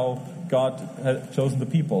the way how God had chosen the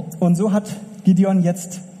people. Und so hat Gideon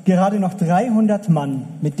jetzt gerade noch 300 Mann,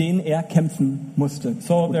 mit denen er kämpfen musste.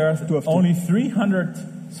 So there are durfte. only 300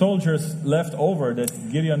 soldiers left over that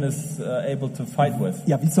Gideon is able to fight with.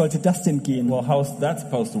 Ja, wie sollte das denn gehen? Well, how's that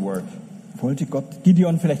supposed to work? Wollte Gott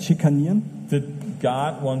Gideon vielleicht schikanieren? Did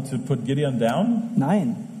God want to put Gideon down?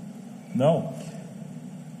 Nein. No.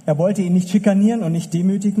 Er wollte ihn nicht schikanieren und nicht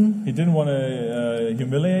demütigen, He didn't want to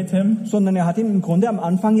humiliate him sondern er hat ihm im Grunde am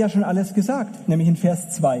Anfang ja schon alles gesagt, nämlich in Vers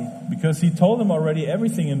 2. because he told him already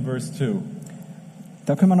everything in verse 2.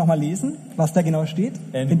 Da können wir noch mal lesen, was da genau steht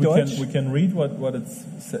And in we Deutsch. can read what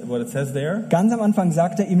it says there. Ganz am Anfang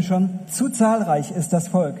sagt er ihm schon, zu zahlreich ist das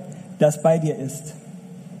Volk, das bei dir ist,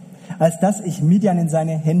 als dass ich Midian in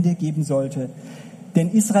seine Hände geben sollte. Denn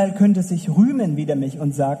Israel könnte sich rühmen wider mich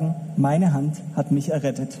und sagen, meine Hand hat mich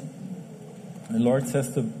errettet. The Lord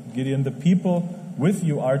says to Gideon, the people with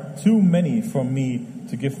you are too many for me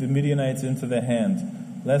to give the Midianites into their hand,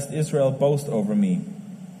 lest Israel boast over me,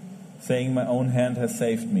 saying my own hand has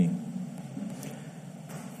saved me.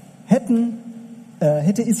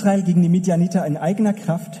 Hätte Israel gegen die Midianiter in eigener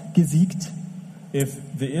Kraft gesiegt, If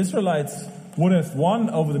the Israelites would have won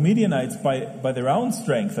over the Midianites by their own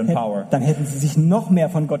strength and power, dann hätten sie sich noch mehr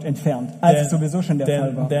von Gott entfernt, als es sowieso schon der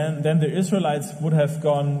Fall war. then the Israelites would have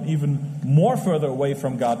gone even more further away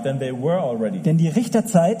from God than they were already. Denn die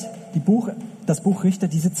Richterzeit, das Buch Richter,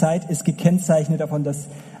 diese Zeit ist gekennzeichnet davon, dass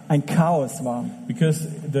ein Chaos war. Because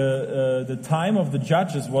the time of the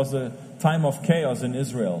judges was a time of chaos in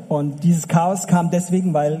Israel. Und dieses Chaos kam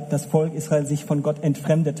deswegen, weil das Volk Israel sich von Gott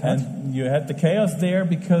entfremdet hat. And you had the chaos there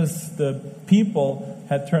because the people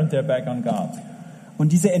had turned their back on God.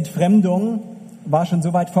 Und diese Entfremdung war schon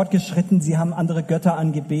so weit fortgeschritten, sie haben andere Götter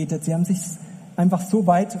angebetet, sie haben sich einfach so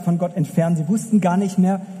weit von Gott entfernt, sie wussten gar nicht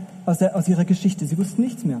mehr aus ihrer Geschichte, sie wussten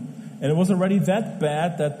nichts mehr. And it was already that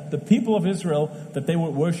bad that the people of Israel, that they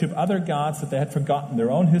would worship other gods, that they had forgotten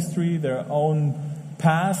their own history, their own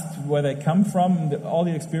past, where they come from, all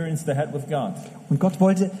the experience they had with God. Und Gott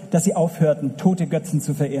wollte, dass sie aufhörten, tote Götzen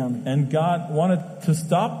zu verehren. And God wanted to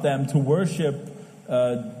stop them to worship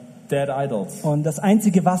dead idols. Und das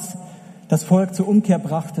Einzige, was das Volk zur Umkehr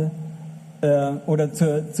brachte, oder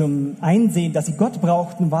zum Einsehen, dass sie Gott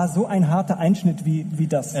brauchten, war so ein harter Einschnitt wie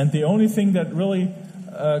das. And the only thing that really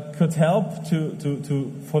could help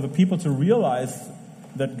for the people to realize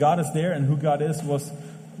that God is there and who God is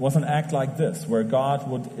was an act like this, where God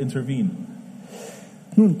would intervene.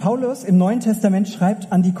 Nun, Paulus im Neuen Testament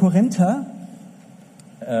schreibt an die Korinther,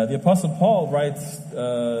 The Apostle Paul writes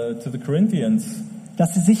to the Corinthians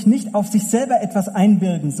dass sie sich nicht auf sich selber etwas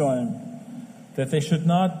einbilden sollen, that they should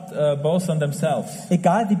not boast on themselves,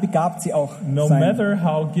 egal wie begabt sie auch no seien. matter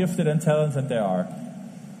how gifted and talented they are.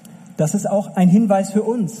 Das ist auch ein Hinweis für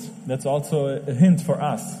uns. That's also a hint for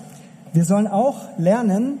us. Wir sollen auch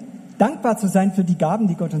lernen, dankbar zu sein für die Gaben,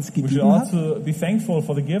 die Gott uns We should gegeben hat. also be thankful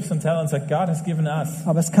for the gifts and talents that God has given us.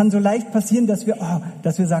 Aber es kann so leicht passieren, dass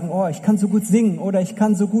wir sagen, ich kann so gut singen oder ich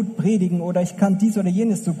kann so gut predigen oder ich kann dies oder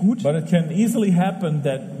jenes so gut. But it can easily happen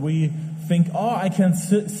that we think, I can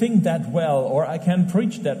sing that well, or I can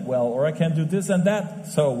preach that well, or I can do this and that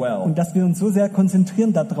so well. Und dass wir uns so sehr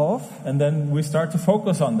konzentrieren darauf, And then we start to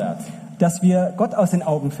focus on that. dass wir Gott aus den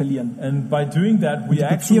Augen verlieren. And by doing that, we die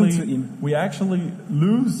Beziehung zu actually ihm.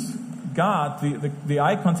 lose God, the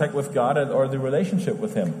eye contact with God or the relationship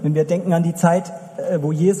with Him. Wenn wir denken an die Zeit,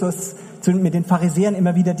 wo Jesus mit den Pharisäern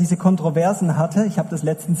immer wieder diese Kontroversen hatte, ich habe das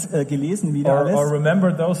letztens gelesen wieder alles. Or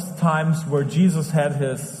remember those times where Jesus had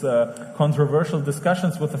his controversial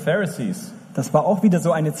discussions with the Pharisees. Das war auch wieder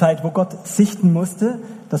so eine Zeit, wo Gott sichten musste,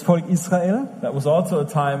 das Volk Israel. That was also a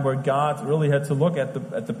time where God really had to look at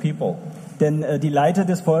the people. Denn die Leiter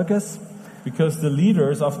des Volkes because the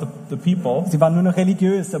leaders of the people, Sie waren nur noch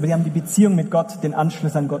religiös, aber die haben die Beziehung mit Gott, den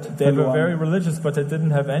Anschluss an Gott they were very verloren. religious, but they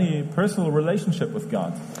didn't have any personal relationship with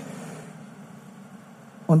God.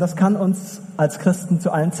 Und das kann uns als Christen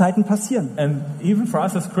zu allen Zeiten passieren. And even for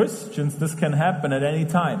us as Christians, this can happen at any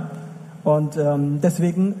time. Und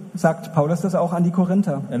deswegen sagt Paulus das auch an die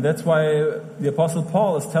Korinther. And that's why the Apostle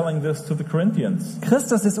Paul is telling this to the Corinthians.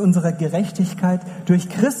 Christus ist unsere Gerechtigkeit. Durch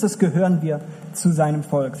Christus gehören wir zu seinem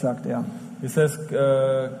Volk, sagt er. He says,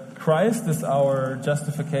 Christ is our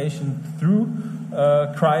justification. Through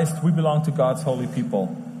Christ, we belong to God's holy people.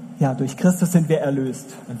 Ja, durch Christus sind wir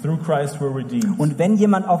erlöst. And through Christ, we're redeemed. Und wenn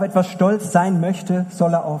jemand auf etwas stolz sein möchte,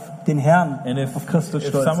 soll er auf den Herrn, And if auf Christus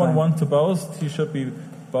stolz someone sein. wants to boast, he should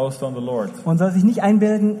boast on the Lord. Und soll sich nicht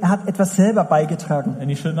einbilden, er hat etwas selber beigetragen And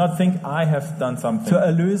he should not think, I have done something zur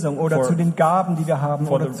Erlösung oder For- zu den Gaben, die wir haben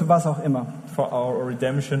for oder the- zu was auch immer. for our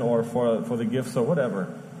redemption or for the gifts or whatever.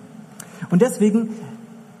 Und deswegen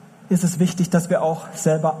ist es wichtig, dass wir auch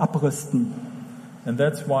selber abrüsten. And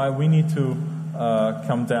that's why we need to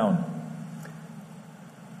come down.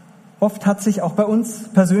 Oft hat sich auch bei uns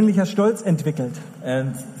persönlicher Stolz entwickelt.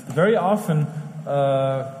 And very often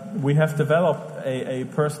we have developed a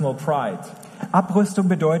personal pride. Abrüstung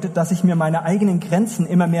bedeutet, dass ich mir meiner eigenen Grenzen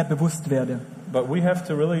immer mehr bewusst werde. But we have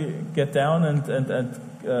to really get down and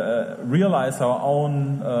realize our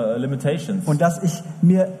own limitations. Und dass ich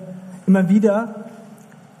mir immer wieder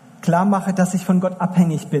klar mache, dass ich von Gott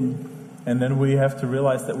abhängig bin. And then we have to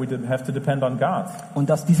realize that we have to depend on God.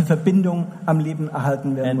 Und dass diese Verbindung am Leben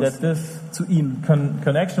erhalten werden And muss that this zu ihm.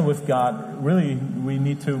 connection with God, really, we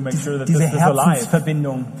need to make sure that Diese this is alive.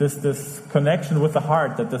 Herzensverbindung. This connection with the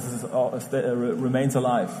heart, that this is remains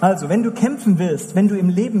alive. Also, wenn du kämpfen willst, wenn du im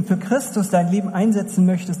Leben für Christus dein Leben einsetzen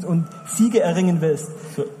möchtest und Siege erringen willst,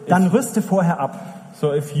 So dann rüste vorher ab.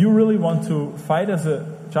 So if you really want to fight as a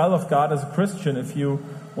child of God, as a Christian, if you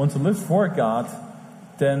want to live for God,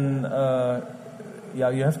 then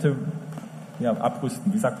you have to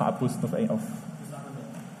abrüsten. Wie sagt man abrüsten auf?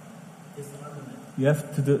 You have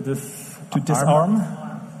to do this To disarm.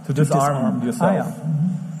 To disarm yourself. Ah, ja.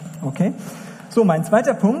 Okay. So, mein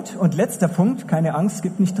zweiter Punkt und letzter Punkt, keine Angst, es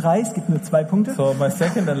gibt nicht 3, es gibt nur 2 Punkte. So my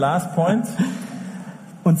second and last point,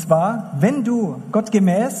 Und zwar, wenn du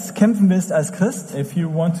gottgemäß kämpfen willst als Christ, if you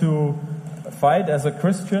want to fight as a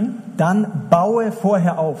Christian, dann baue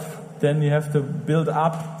vorher auf. then you have to build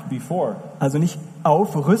up before. Also nicht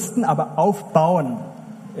aufrüsten, aber aufbauen.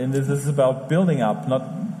 And this is about building up, not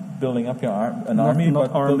building up an army,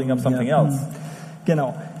 Not but building up something ja. else.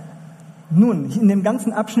 Genau. Nun, in dem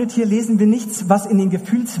ganzen Abschnitt hier lesen wir nichts, was in den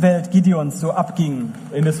Gefühlswelt Gideons so abging.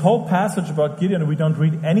 In this whole passage about Gideon, we don't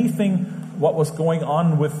read anything what was going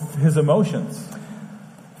on with his emotions.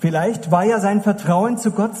 Vielleicht war ja sein Vertrauen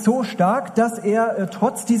zu Gott so stark, dass er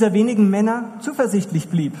trotz dieser wenigen Männer zuversichtlich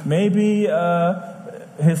blieb. Maybe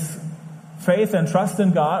his faith and trust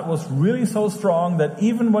in God was really so strong that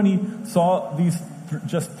even when he saw these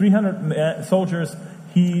just 300 soldiers,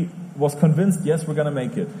 he was convinced, yes, we're going to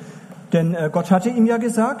make it. Denn Gott hatte ihm ja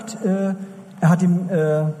gesagt, er hat ihm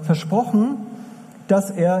versprochen, dass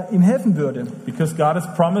er ihm helfen würde. Because God has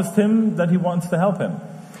promised him that he wants to help him.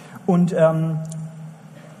 Und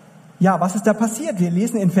ja, was ist da passiert? Wir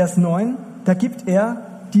lesen in Vers 9, da gibt er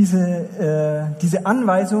diese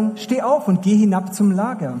Anweisung, steh auf und geh hinab zum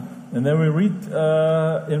Lager. And then we read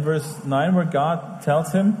in verse 9 where God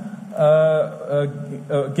tells him,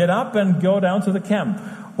 get up and go down to the camp.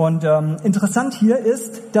 Und interessant hier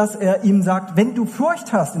ist, dass er ihm sagt, wenn du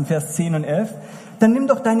Furcht hast, in Vers 10 und 11, dann nimm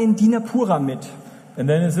doch deinen Diener Pura mit. And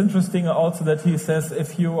then it's interesting also that he says,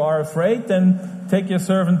 if you are afraid, then take your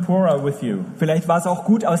servant Purah with you. Vielleicht war es auch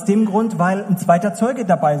gut aus dem Grund, weil ein zweiter Zeuge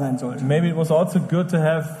dabei sein sollte. Maybe it was also good to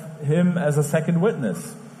have him as a second witness.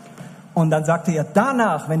 Und dann sagte er,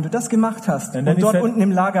 danach, wenn du das gemacht hast And then und he dort said- unten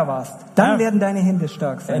im Lager warst, dann Ah. werden deine Hände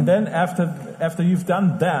stark sein. And then after you've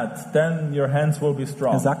done that, then your hands will be Er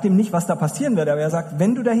strong. sagt ihm nicht, was da passieren wird, aber er sagt,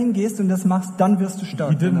 wenn du dahin gehst und das machst, dann wirst du He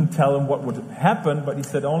stark. didn't tell him what would happen, but he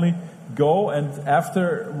said only go and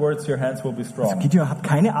afterwards your hands will be strong. Gideon hat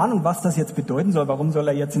keine Ahnung, was das jetzt bedeuten soll. Warum soll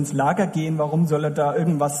er jetzt ins Lager gehen? Warum soll er da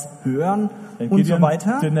irgendwas hören? And Und Gideon so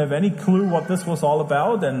weiter. didn't have any clue what this was all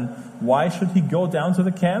about and why should he go down to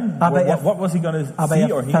the camp? Aber What was he going to Aber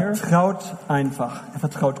see or er hear? vertraut einfach. Er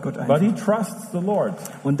vertraut Gott einfach. But he trusts the Lord.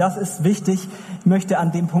 Und das ist wichtig. Ich möchte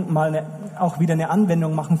an dem Punkt mal auch wieder eine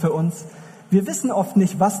Anwendung machen für uns. Wir wissen oft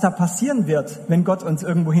nicht, was da passieren wird, wenn Gott uns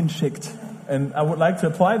irgendwo hinschickt. And I would like to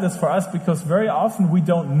apply this for us because very often we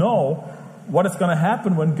don't know what is going to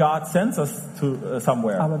happen when God sends us to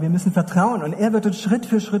somewhere. Aber wir müssen vertrauen und er wird uns Schritt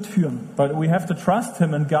für Schritt führen. But we have to trust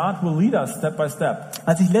Him, and God will lead us step by step.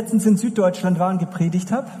 Als ich letztens in Süddeutschland war und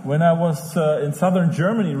gepredigt habe, When I was in southern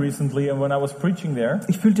Germany recently, and when I was preaching there,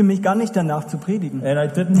 ich fühlte mich gar nicht danach zu predigen, and I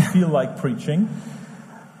didn't feel like preaching,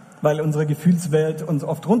 weil unsere Gefühlswelt uns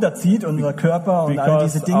oft runterzieht, unser Körper und all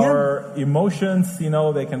diese because Dinge. our emotions,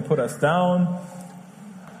 they can put us down.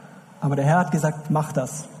 Aber der Herr hat gesagt, mach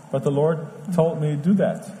das. But the Lord told me to do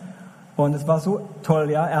that. Und es war so toll,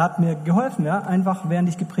 ja. Er hat mir geholfen, ja. Einfach während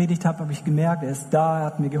ich gepredigt habe, habe ich gemerkt, er ist da, er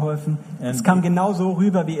hat mir geholfen. Es kam genau so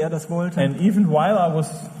rüber, wie er das wollte. And even while I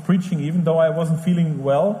was preaching, even though I wasn't feeling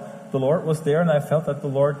well, the Lord was there, and I felt that the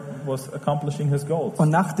Lord was accomplishing His goals. Und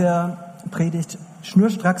nach der Predigt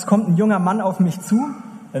schnurstracks kommt ein junger Mann auf mich zu.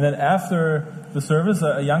 And then after the service,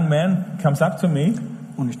 a young man comes up to me.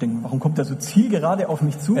 Und ich denke, warum kommt er so zielgerade auf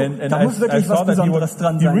mich zu? And Da muss wirklich was Besonderes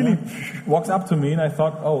dran he sein. really Ja. walks up to me, and I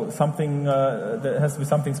thought, oh, something, there has to be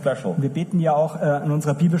something special. Wir beten ja auch in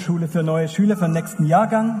unserer Bibelschule für neue Schüler für den nächsten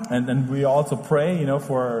Jahrgang. And we also pray,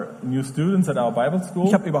 for new students at our Bible school.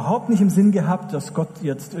 Ich habe überhaupt nicht im Sinn gehabt, dass Gott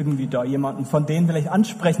jetzt irgendwie da jemanden von denen vielleicht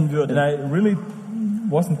ansprechen And würde. I really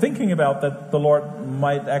wasn't thinking about that the Lord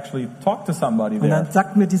might actually talk to somebody Und there. dann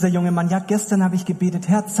sagt mir dieser junge Mann, ja, gestern habe ich gebetet,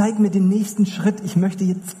 Herr, zeig mir den nächsten Schritt. Ich möchte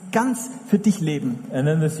jetzt ganz für dich leben. And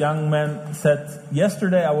then this young man said,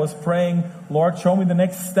 yesterday I was praying, Lord, show me the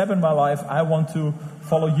next step in my life. I want to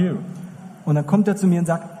follow you. Und dann kommt er zu mir und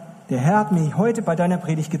sagt, der Herr hat mir heute bei deiner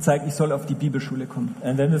Predigt gezeigt, ich soll auf die Bibelschule kommen.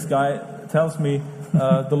 And then this guy tells me,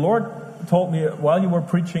 the Lord told me while you were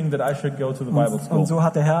preaching that I should go to the Bible school. Und so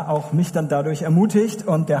hat der Herr auch mich dann dadurch ermutigt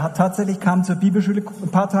und der hat tatsächlich kam zur Bibelschule,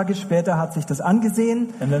 ein paar Tage später hat sich das angesehen.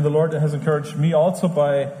 And then the Lord has encouraged me also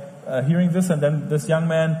by hearing this. And then this young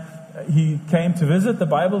man, he came to visit the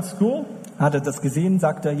Bible school. Hat er das gesehen,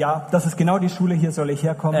 sagte, ja, das ist genau die Schule, hier soll ich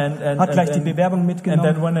herkommen. And Hat gleich die Bewerbung And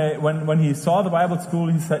mitgenommen. then when he saw the Bible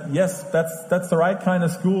school, he said, yes, that's the right kind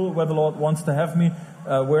of school where the Lord wants to have me.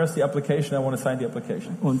 Where's the application? I want to sign the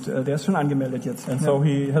application. Und der ist schon angemeldet jetzt. And Ja. so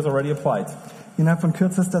he has already applied Innerhalb von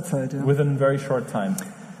kürzester Zeit. Ja. within a very short time.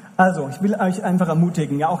 Also, ich will euch einfach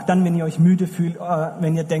ermutigen, ja, auch dann, wenn ihr euch müde fühlt,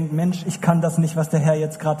 wenn ihr denkt, Mensch, ich kann das nicht, was der Herr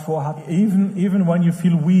jetzt gerade vorhat. Even when you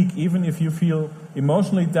feel weak, even if you feel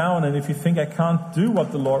emotionally down, and if you think I can't do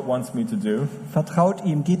what the Lord wants me to do, Vertraut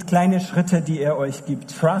ihm, geht kleine Schritte, die er euch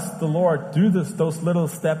gibt. trust the Lord. Do those little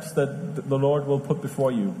steps that the Lord will put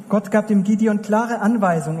before you. Gott gab dem Gideon klare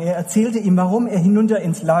Anweisungen. Er erzählte ihm, warum er hinunter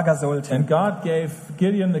ins Lager sollte. And God gave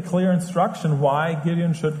Gideon a clear instruction why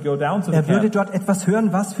Gideon should go down to the Er würde camp. dort etwas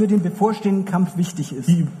hören, was für den bevorstehenden Kampf wichtig ist.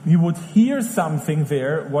 He would hear something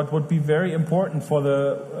there, what would be very important for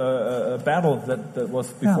the battle that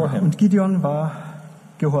was Ja, before him. und Gideon war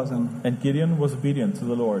gehorsam. And Gideon was obedient to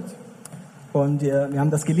the Lord. Und wir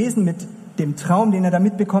haben das gelesen mit dem Traum, den er da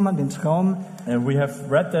mitbekommen hat, den Traum, And we have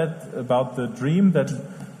read that about the dream that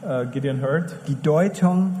Gideon heard, die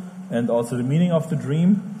Deutung, and also the meaning of the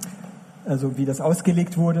dream, also wie das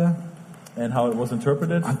ausgelegt wurde. and how it was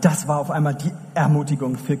interpreted. Und das war auf einmal die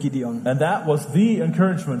Ermutigung für Gideon. And that was the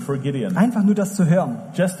encouragement for Gideon. Einfach nur das zu hören,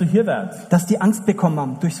 Just to hear that. dass die Angst bekommen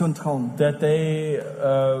haben durch so einen Traum. That they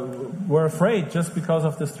were afraid just because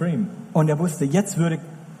of this dream. Und er wusste, jetzt würde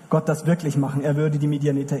Gott das wirklich machen. Er würde die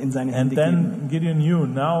Midianiter in seine And Hände geben. then Gideon knew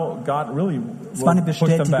now God really Es war eine will push them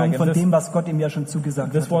Bestätigung back. von And dem, was Gott ihm ja schon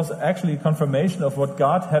zugesagt this hat. was actually a confirmation of what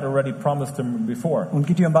God had already promised him before. Und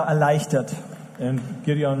Gideon war erleichtert. And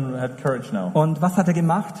Gideon had courage now. Und was hat er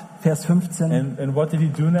gemacht? Vers 15. And what did he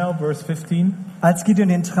do now? Verse 15. Als Gideon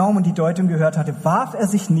den Traum und die Deutung gehört hatte, warf er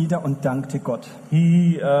sich nieder und dankte Gott.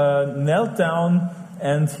 He knelt down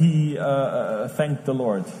and he thanked the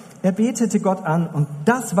Lord. Er betete Gott an und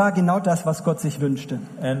das war genau das, was Gott sich wünschte.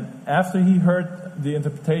 And after he heard the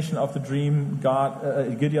interpretation of the dream,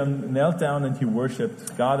 Gideon knelt down and he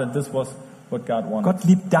worshipped God, and this was what God wanted. Gott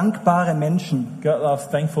liebt dankbare Menschen, God loves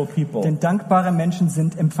thankful people denn dankbare Menschen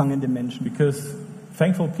sind empfangende Menschen. because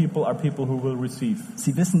thankful people are people who will receive.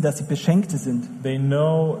 Sie wissen, dass sie Beschenkte sind. They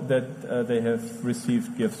know that they have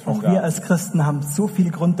received gifts from Auch wir God. als Christen haben so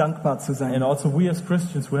viel Grund, dankbar zu sein. And also we as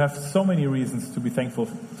Christians, we have so many reasons to be thankful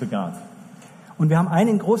to God. Und wir haben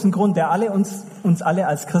einen großen Grund, der uns alle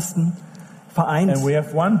als Christen vereint. And we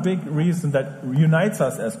have one big reason that unites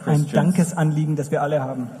us as Ein Christians. Dankesanliegen, das wir alle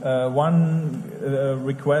haben. One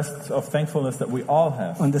request of thankfulness that we all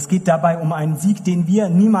have. Und es geht dabei um einen Sieg, den wir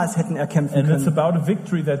niemals hätten erkämpfen And it's können. about a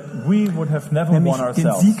victory that we would have never Nämlich won den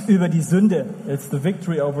ourselves. Sieg über die Sünde. It's the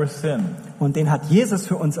victory over sin. Und den hat Jesus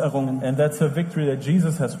für uns errungen. And that's a victory that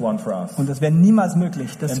Jesus has won for us. Und das wäre niemals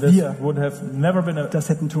möglich, dass And this wir would have never been das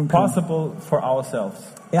hätten tun können. possible for ourselves.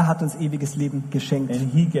 Er hat uns ewiges Leben geschenkt.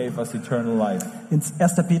 And He gave us eternal life. In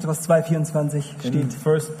 1. Petrus 2,24 In steht,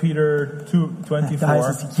 1 Peter da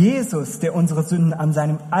heißt 2:24, es, Jesus, der unsere Sünden an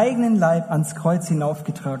seinem eigenen Leib ans Kreuz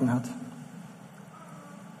hinaufgetragen hat.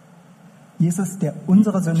 Jesus, der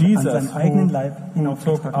unsere Sünden an Jesus, seinem eigenen who Leib took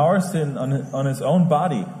hinaufgetragen hat. our sin on His own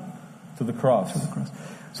body to the cross,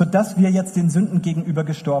 Sodass wir jetzt den Sünden gegenüber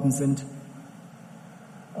gestorben sind.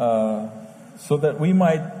 so that we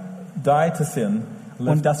might die to sin,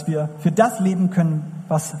 Und dass wir für das leben können,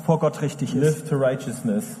 was vor Gott richtig ist. live to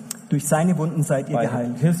righteousness. Durch seine Wunden seid ihr By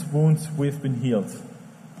geheilt. His wounds we've been healed.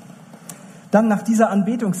 Dann nach dieser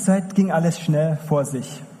Anbetungszeit ging alles schnell vor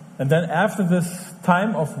sich. And then after this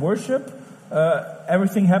time of worship,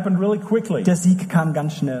 everything happened really quickly. Der Sieg kam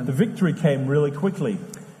ganz schnell. The victory came really quickly.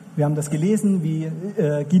 Wir haben das gelesen, wie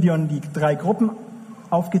Gideon die 3 Gruppen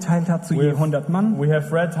aufgeteilt hat, zu je 100 Mann. We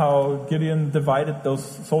have read how Gideon divided those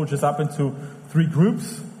soldiers up into 3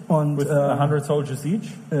 groups Und with 100 soldiers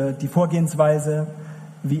each. die Vorgehensweise,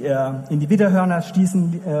 wie er in die Widerhörner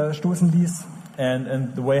stoßen ließ. And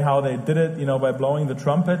the way how they did it, by blowing the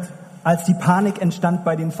trumpet. Als die Panik entstand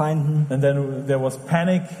bei den Feinden And then there was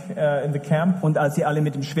panic in the camp. und als sie alle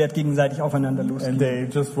mit dem Schwert gegenseitig aufeinander And losgingen. they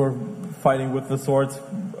just were fighting with the swords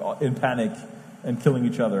in panic and killing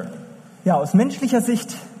each other. Ja, aus menschlicher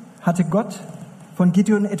Sicht hatte Gott von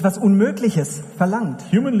Gideon etwas Unmögliches verlangt.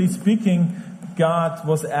 Humanly speaking, God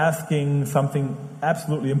was asking something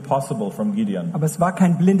absolutely impossible from Gideon. Aber es war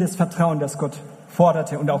kein blindes Vertrauen, das Gott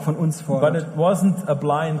forderte und auch von uns But fordert, it wasn't a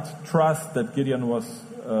blind trust that Gideon was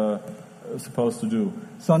supposed to do.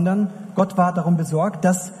 sondern Gott war darum besorgt,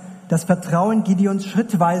 dass das Vertrauen Gideons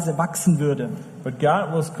schrittweise wachsen würde. But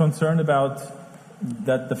God was concerned about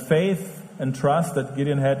that the faith and trust that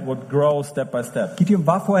Gideon had would grow step by step. Gideon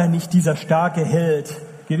war vorher nicht dieser starke Held,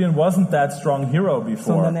 Gideon wasn't that strong hero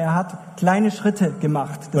before, sondern er hat kleine Schritte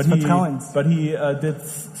gemacht des Vertrauens. but he did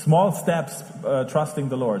small steps trusting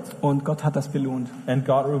the Lord, Und Gott hat das belohnt. and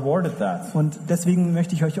God rewarded that. Und deswegen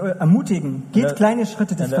möchte ich euch ermutigen, geht That- kleine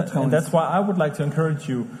Schritte des And Vertrauens. that's why I would like to encourage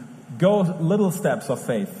you, go little steps of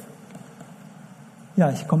faith. Ja,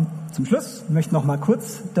 ich komme zum Schluss, möchte noch mal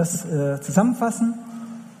kurz das zusammenfassen.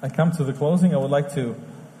 I come to the closing. I would like to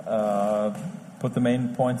put the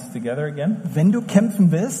main points together again. Wenn du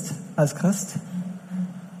kämpfen willst als Christ,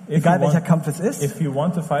 egal welcher Kampf es ist, If you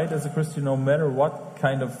want to fight as a Christian, no matter what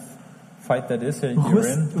kind of fight that is that you're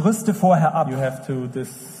in, rüste vorher ab. you have to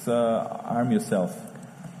disarm yourself.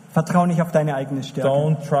 Vertrau nicht auf deine eigene Stärke,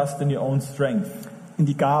 Don't trust in your own strength, in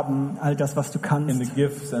die Gaben, all das, was du in the kannst,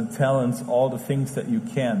 gifts and talents, all the things that you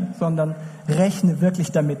can. sondern rechne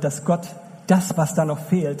wirklich damit, dass Gott das, was da noch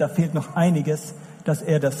fehlt, da fehlt noch einiges, dass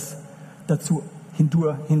er das dazu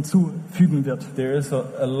hinzufügen wird. There is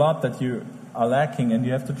a lot that you are lacking, and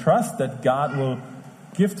you have to trust that God will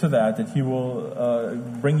give to that He will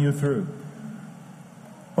bring you through.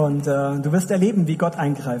 Und du wirst erleben, wie Gott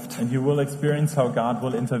eingreift. And you will experience how God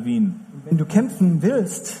will intervene. Wenn du kämpfen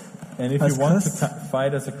willst, And if als you want to Christ,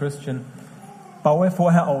 fight as a Christian, baue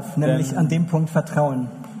vorher auf, nämlich Denn- an dem Punkt Vertrauen.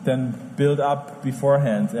 then build up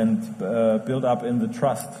beforehand and build up in the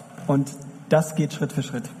trust. Und das geht Schritt für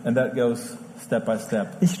Schritt. And that goes step by step.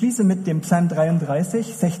 Ich schließe mit dem Psalm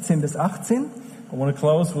 33, 16 bis 18. I want to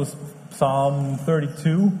close with Psalm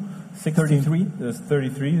 32,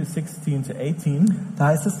 33, 16 to 18. Da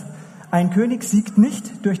heißt es, ein König siegt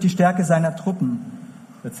nicht durch die Stärke seiner Truppen.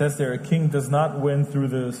 It says there, a king does not win through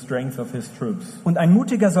the strength of his troops. Und ein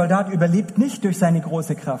mutiger Soldat überlebt nicht durch seine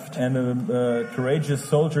große Kraft. And a courageous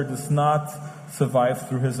soldier does not survive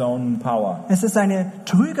through his own power. Es ist eine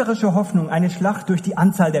trügerische Hoffnung, eine Schlacht durch die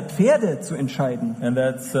Anzahl der Pferde zu entscheiden. And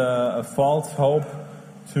that's a false hope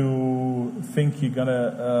to think you're going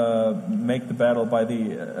to make the battle by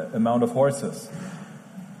the amount of horses.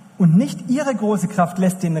 Und nicht ihre große Kraft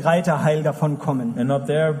lässt den Reiter heil davon kommen, And not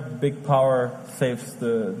their big power saves the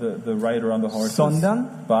rider on the horses. Sondern-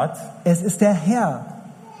 But es ist der Herr,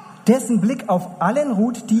 dessen Blick auf allen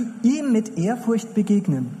ruht, die ihm mit Ehrfurcht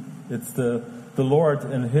begegnen. it's the Lord,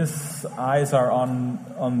 and His eyes are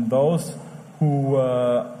on those who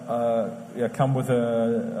come with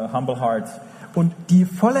a humble heart, Und die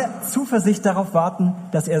volle Zuversicht darauf warten,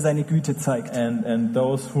 dass er seine Güte zeigt. and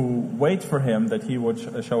those who wait for Him that He would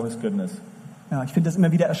show His goodness. Ja, ich finde das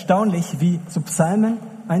immer wieder erstaunlich, wie so Psalmen,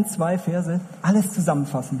 1, 2 Verse, alles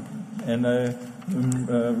zusammenfassen. And I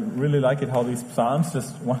really like it how these psalms,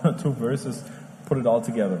 just 1 or 2 verses, put it all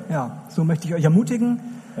together. Ja, so möchte ich euch ermutigen.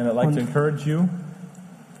 And I'd like Und- to encourage you.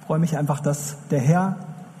 Ich freue mich einfach, dass der Herr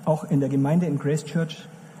auch in der Gemeinde in Grace Church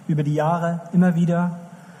über die Jahre immer wieder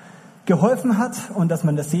geholfen hat und dass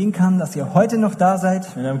man das sehen kann, dass ihr heute noch da seid.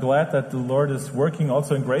 And I'm glad that the Lord is working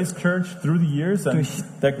also in Grace Church through the years, and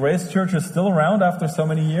that Grace Church is still around after so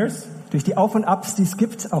many years. Durch die Auf und Abs, die es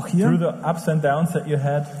gibt, auch Through hier. the ups and downs that you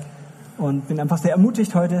had. Und bin einfach sehr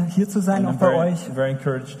ermutigt, heute hier zu sein, And auch I'm bei euch. very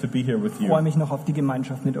encouraged to be here with Ich freue you. mich noch auf die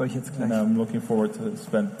Gemeinschaft mit euch jetzt And gleich. I'm looking forward to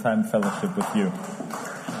spend time fellowship with you.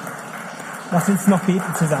 Lasst uns noch beten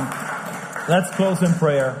zusammen. Let's close in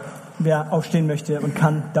prayer. Wer aufstehen möchte und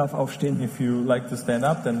kann, darf aufstehen. If you like to stand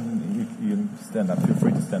up, then you stand up. Feel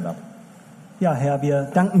free to stand up. Ja, Herr, wir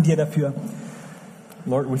danken dir dafür,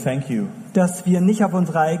 Lord, we thank you dass wir nicht auf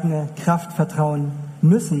unsere eigene Kraft vertrauen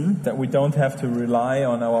müssen. that we don't have to rely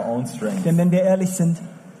on our own strength. Denn wenn wir ehrlich sind,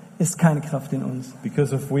 ist keine Kraft in uns.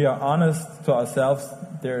 Because if we are honest to ourselves,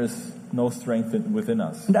 there is no strength within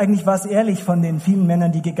us. Und eigentlich war es ehrlich von den vielen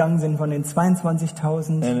Männern, die gegangen sind, von den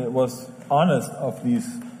 22.000, And it was honest of these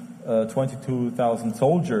 22,000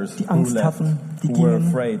 soldiers Die who Angst left, hatten, die who were gingen.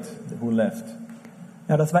 afraid, who left.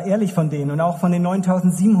 ja, das war ehrlich von denen und auch von den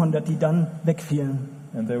 9.700, die dann wegfielen.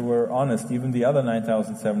 And they were honest, even the other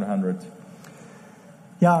 9,700.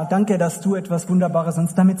 Ja, danke, dass du etwas Wunderbares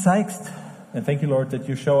uns damit zeigst, And thank you, Lord, that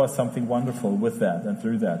you show us something wonderful with that and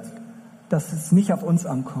through that. dass es nicht auf uns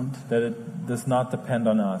ankommt. That it does not depend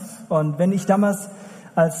on us. Und wenn ich damals,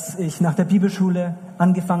 als ich nach der Bibelschule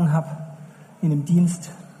angefangen habe, in dem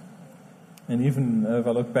Dienst, And even if I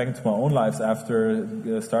look back into my own lives after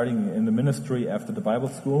starting in the ministry after the Bible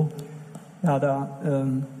school, ja,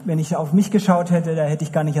 wenn ich auf mich geschaut hätte, da hätte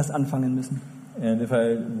ich gar nicht erst anfangen müssen. and if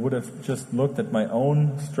I would have just looked at my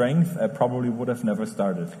own strength, I probably would have never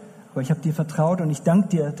started. Aber ich habe dir vertraut und ich danke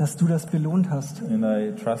dir, dass du das belohnt hast. And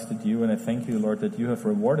I trusted you, and I thank you, Lord, that you have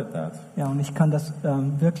rewarded that. Ja, und ich kann das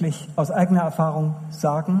wirklich aus eigener Erfahrung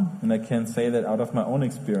sagen, And I can say that out of my own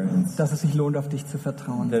experience, dass es sich lohnt, auf dich zu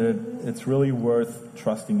vertrauen. that it's really worth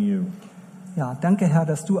trusting you. Ja, danke Herr,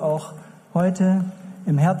 dass du auch heute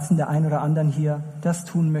im Herzen der einen oder anderen hier das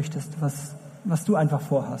tun möchtest, was du einfach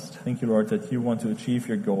vorhast. Thank you, Lord, that you want to achieve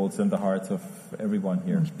your goals in the hearts of everyone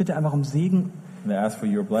here. Ich bitte einfach um Segen And I ask for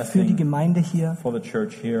your für die blessing Gemeinde hier, for the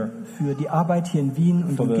church here, für die Arbeit hier in Wien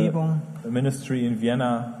und for the Umgebung, ministry in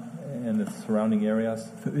Vienna and its surrounding areas,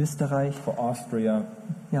 für Österreich, for Austria,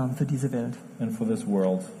 ja, und für diese Welt. and for this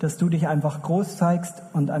world. Dass du dich einfach groß zeigst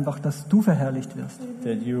und einfach, dass du verherrlicht wirst.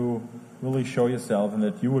 That you really show yourself and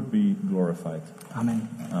that you would be glorified. Amen.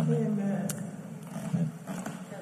 Amen. Amen.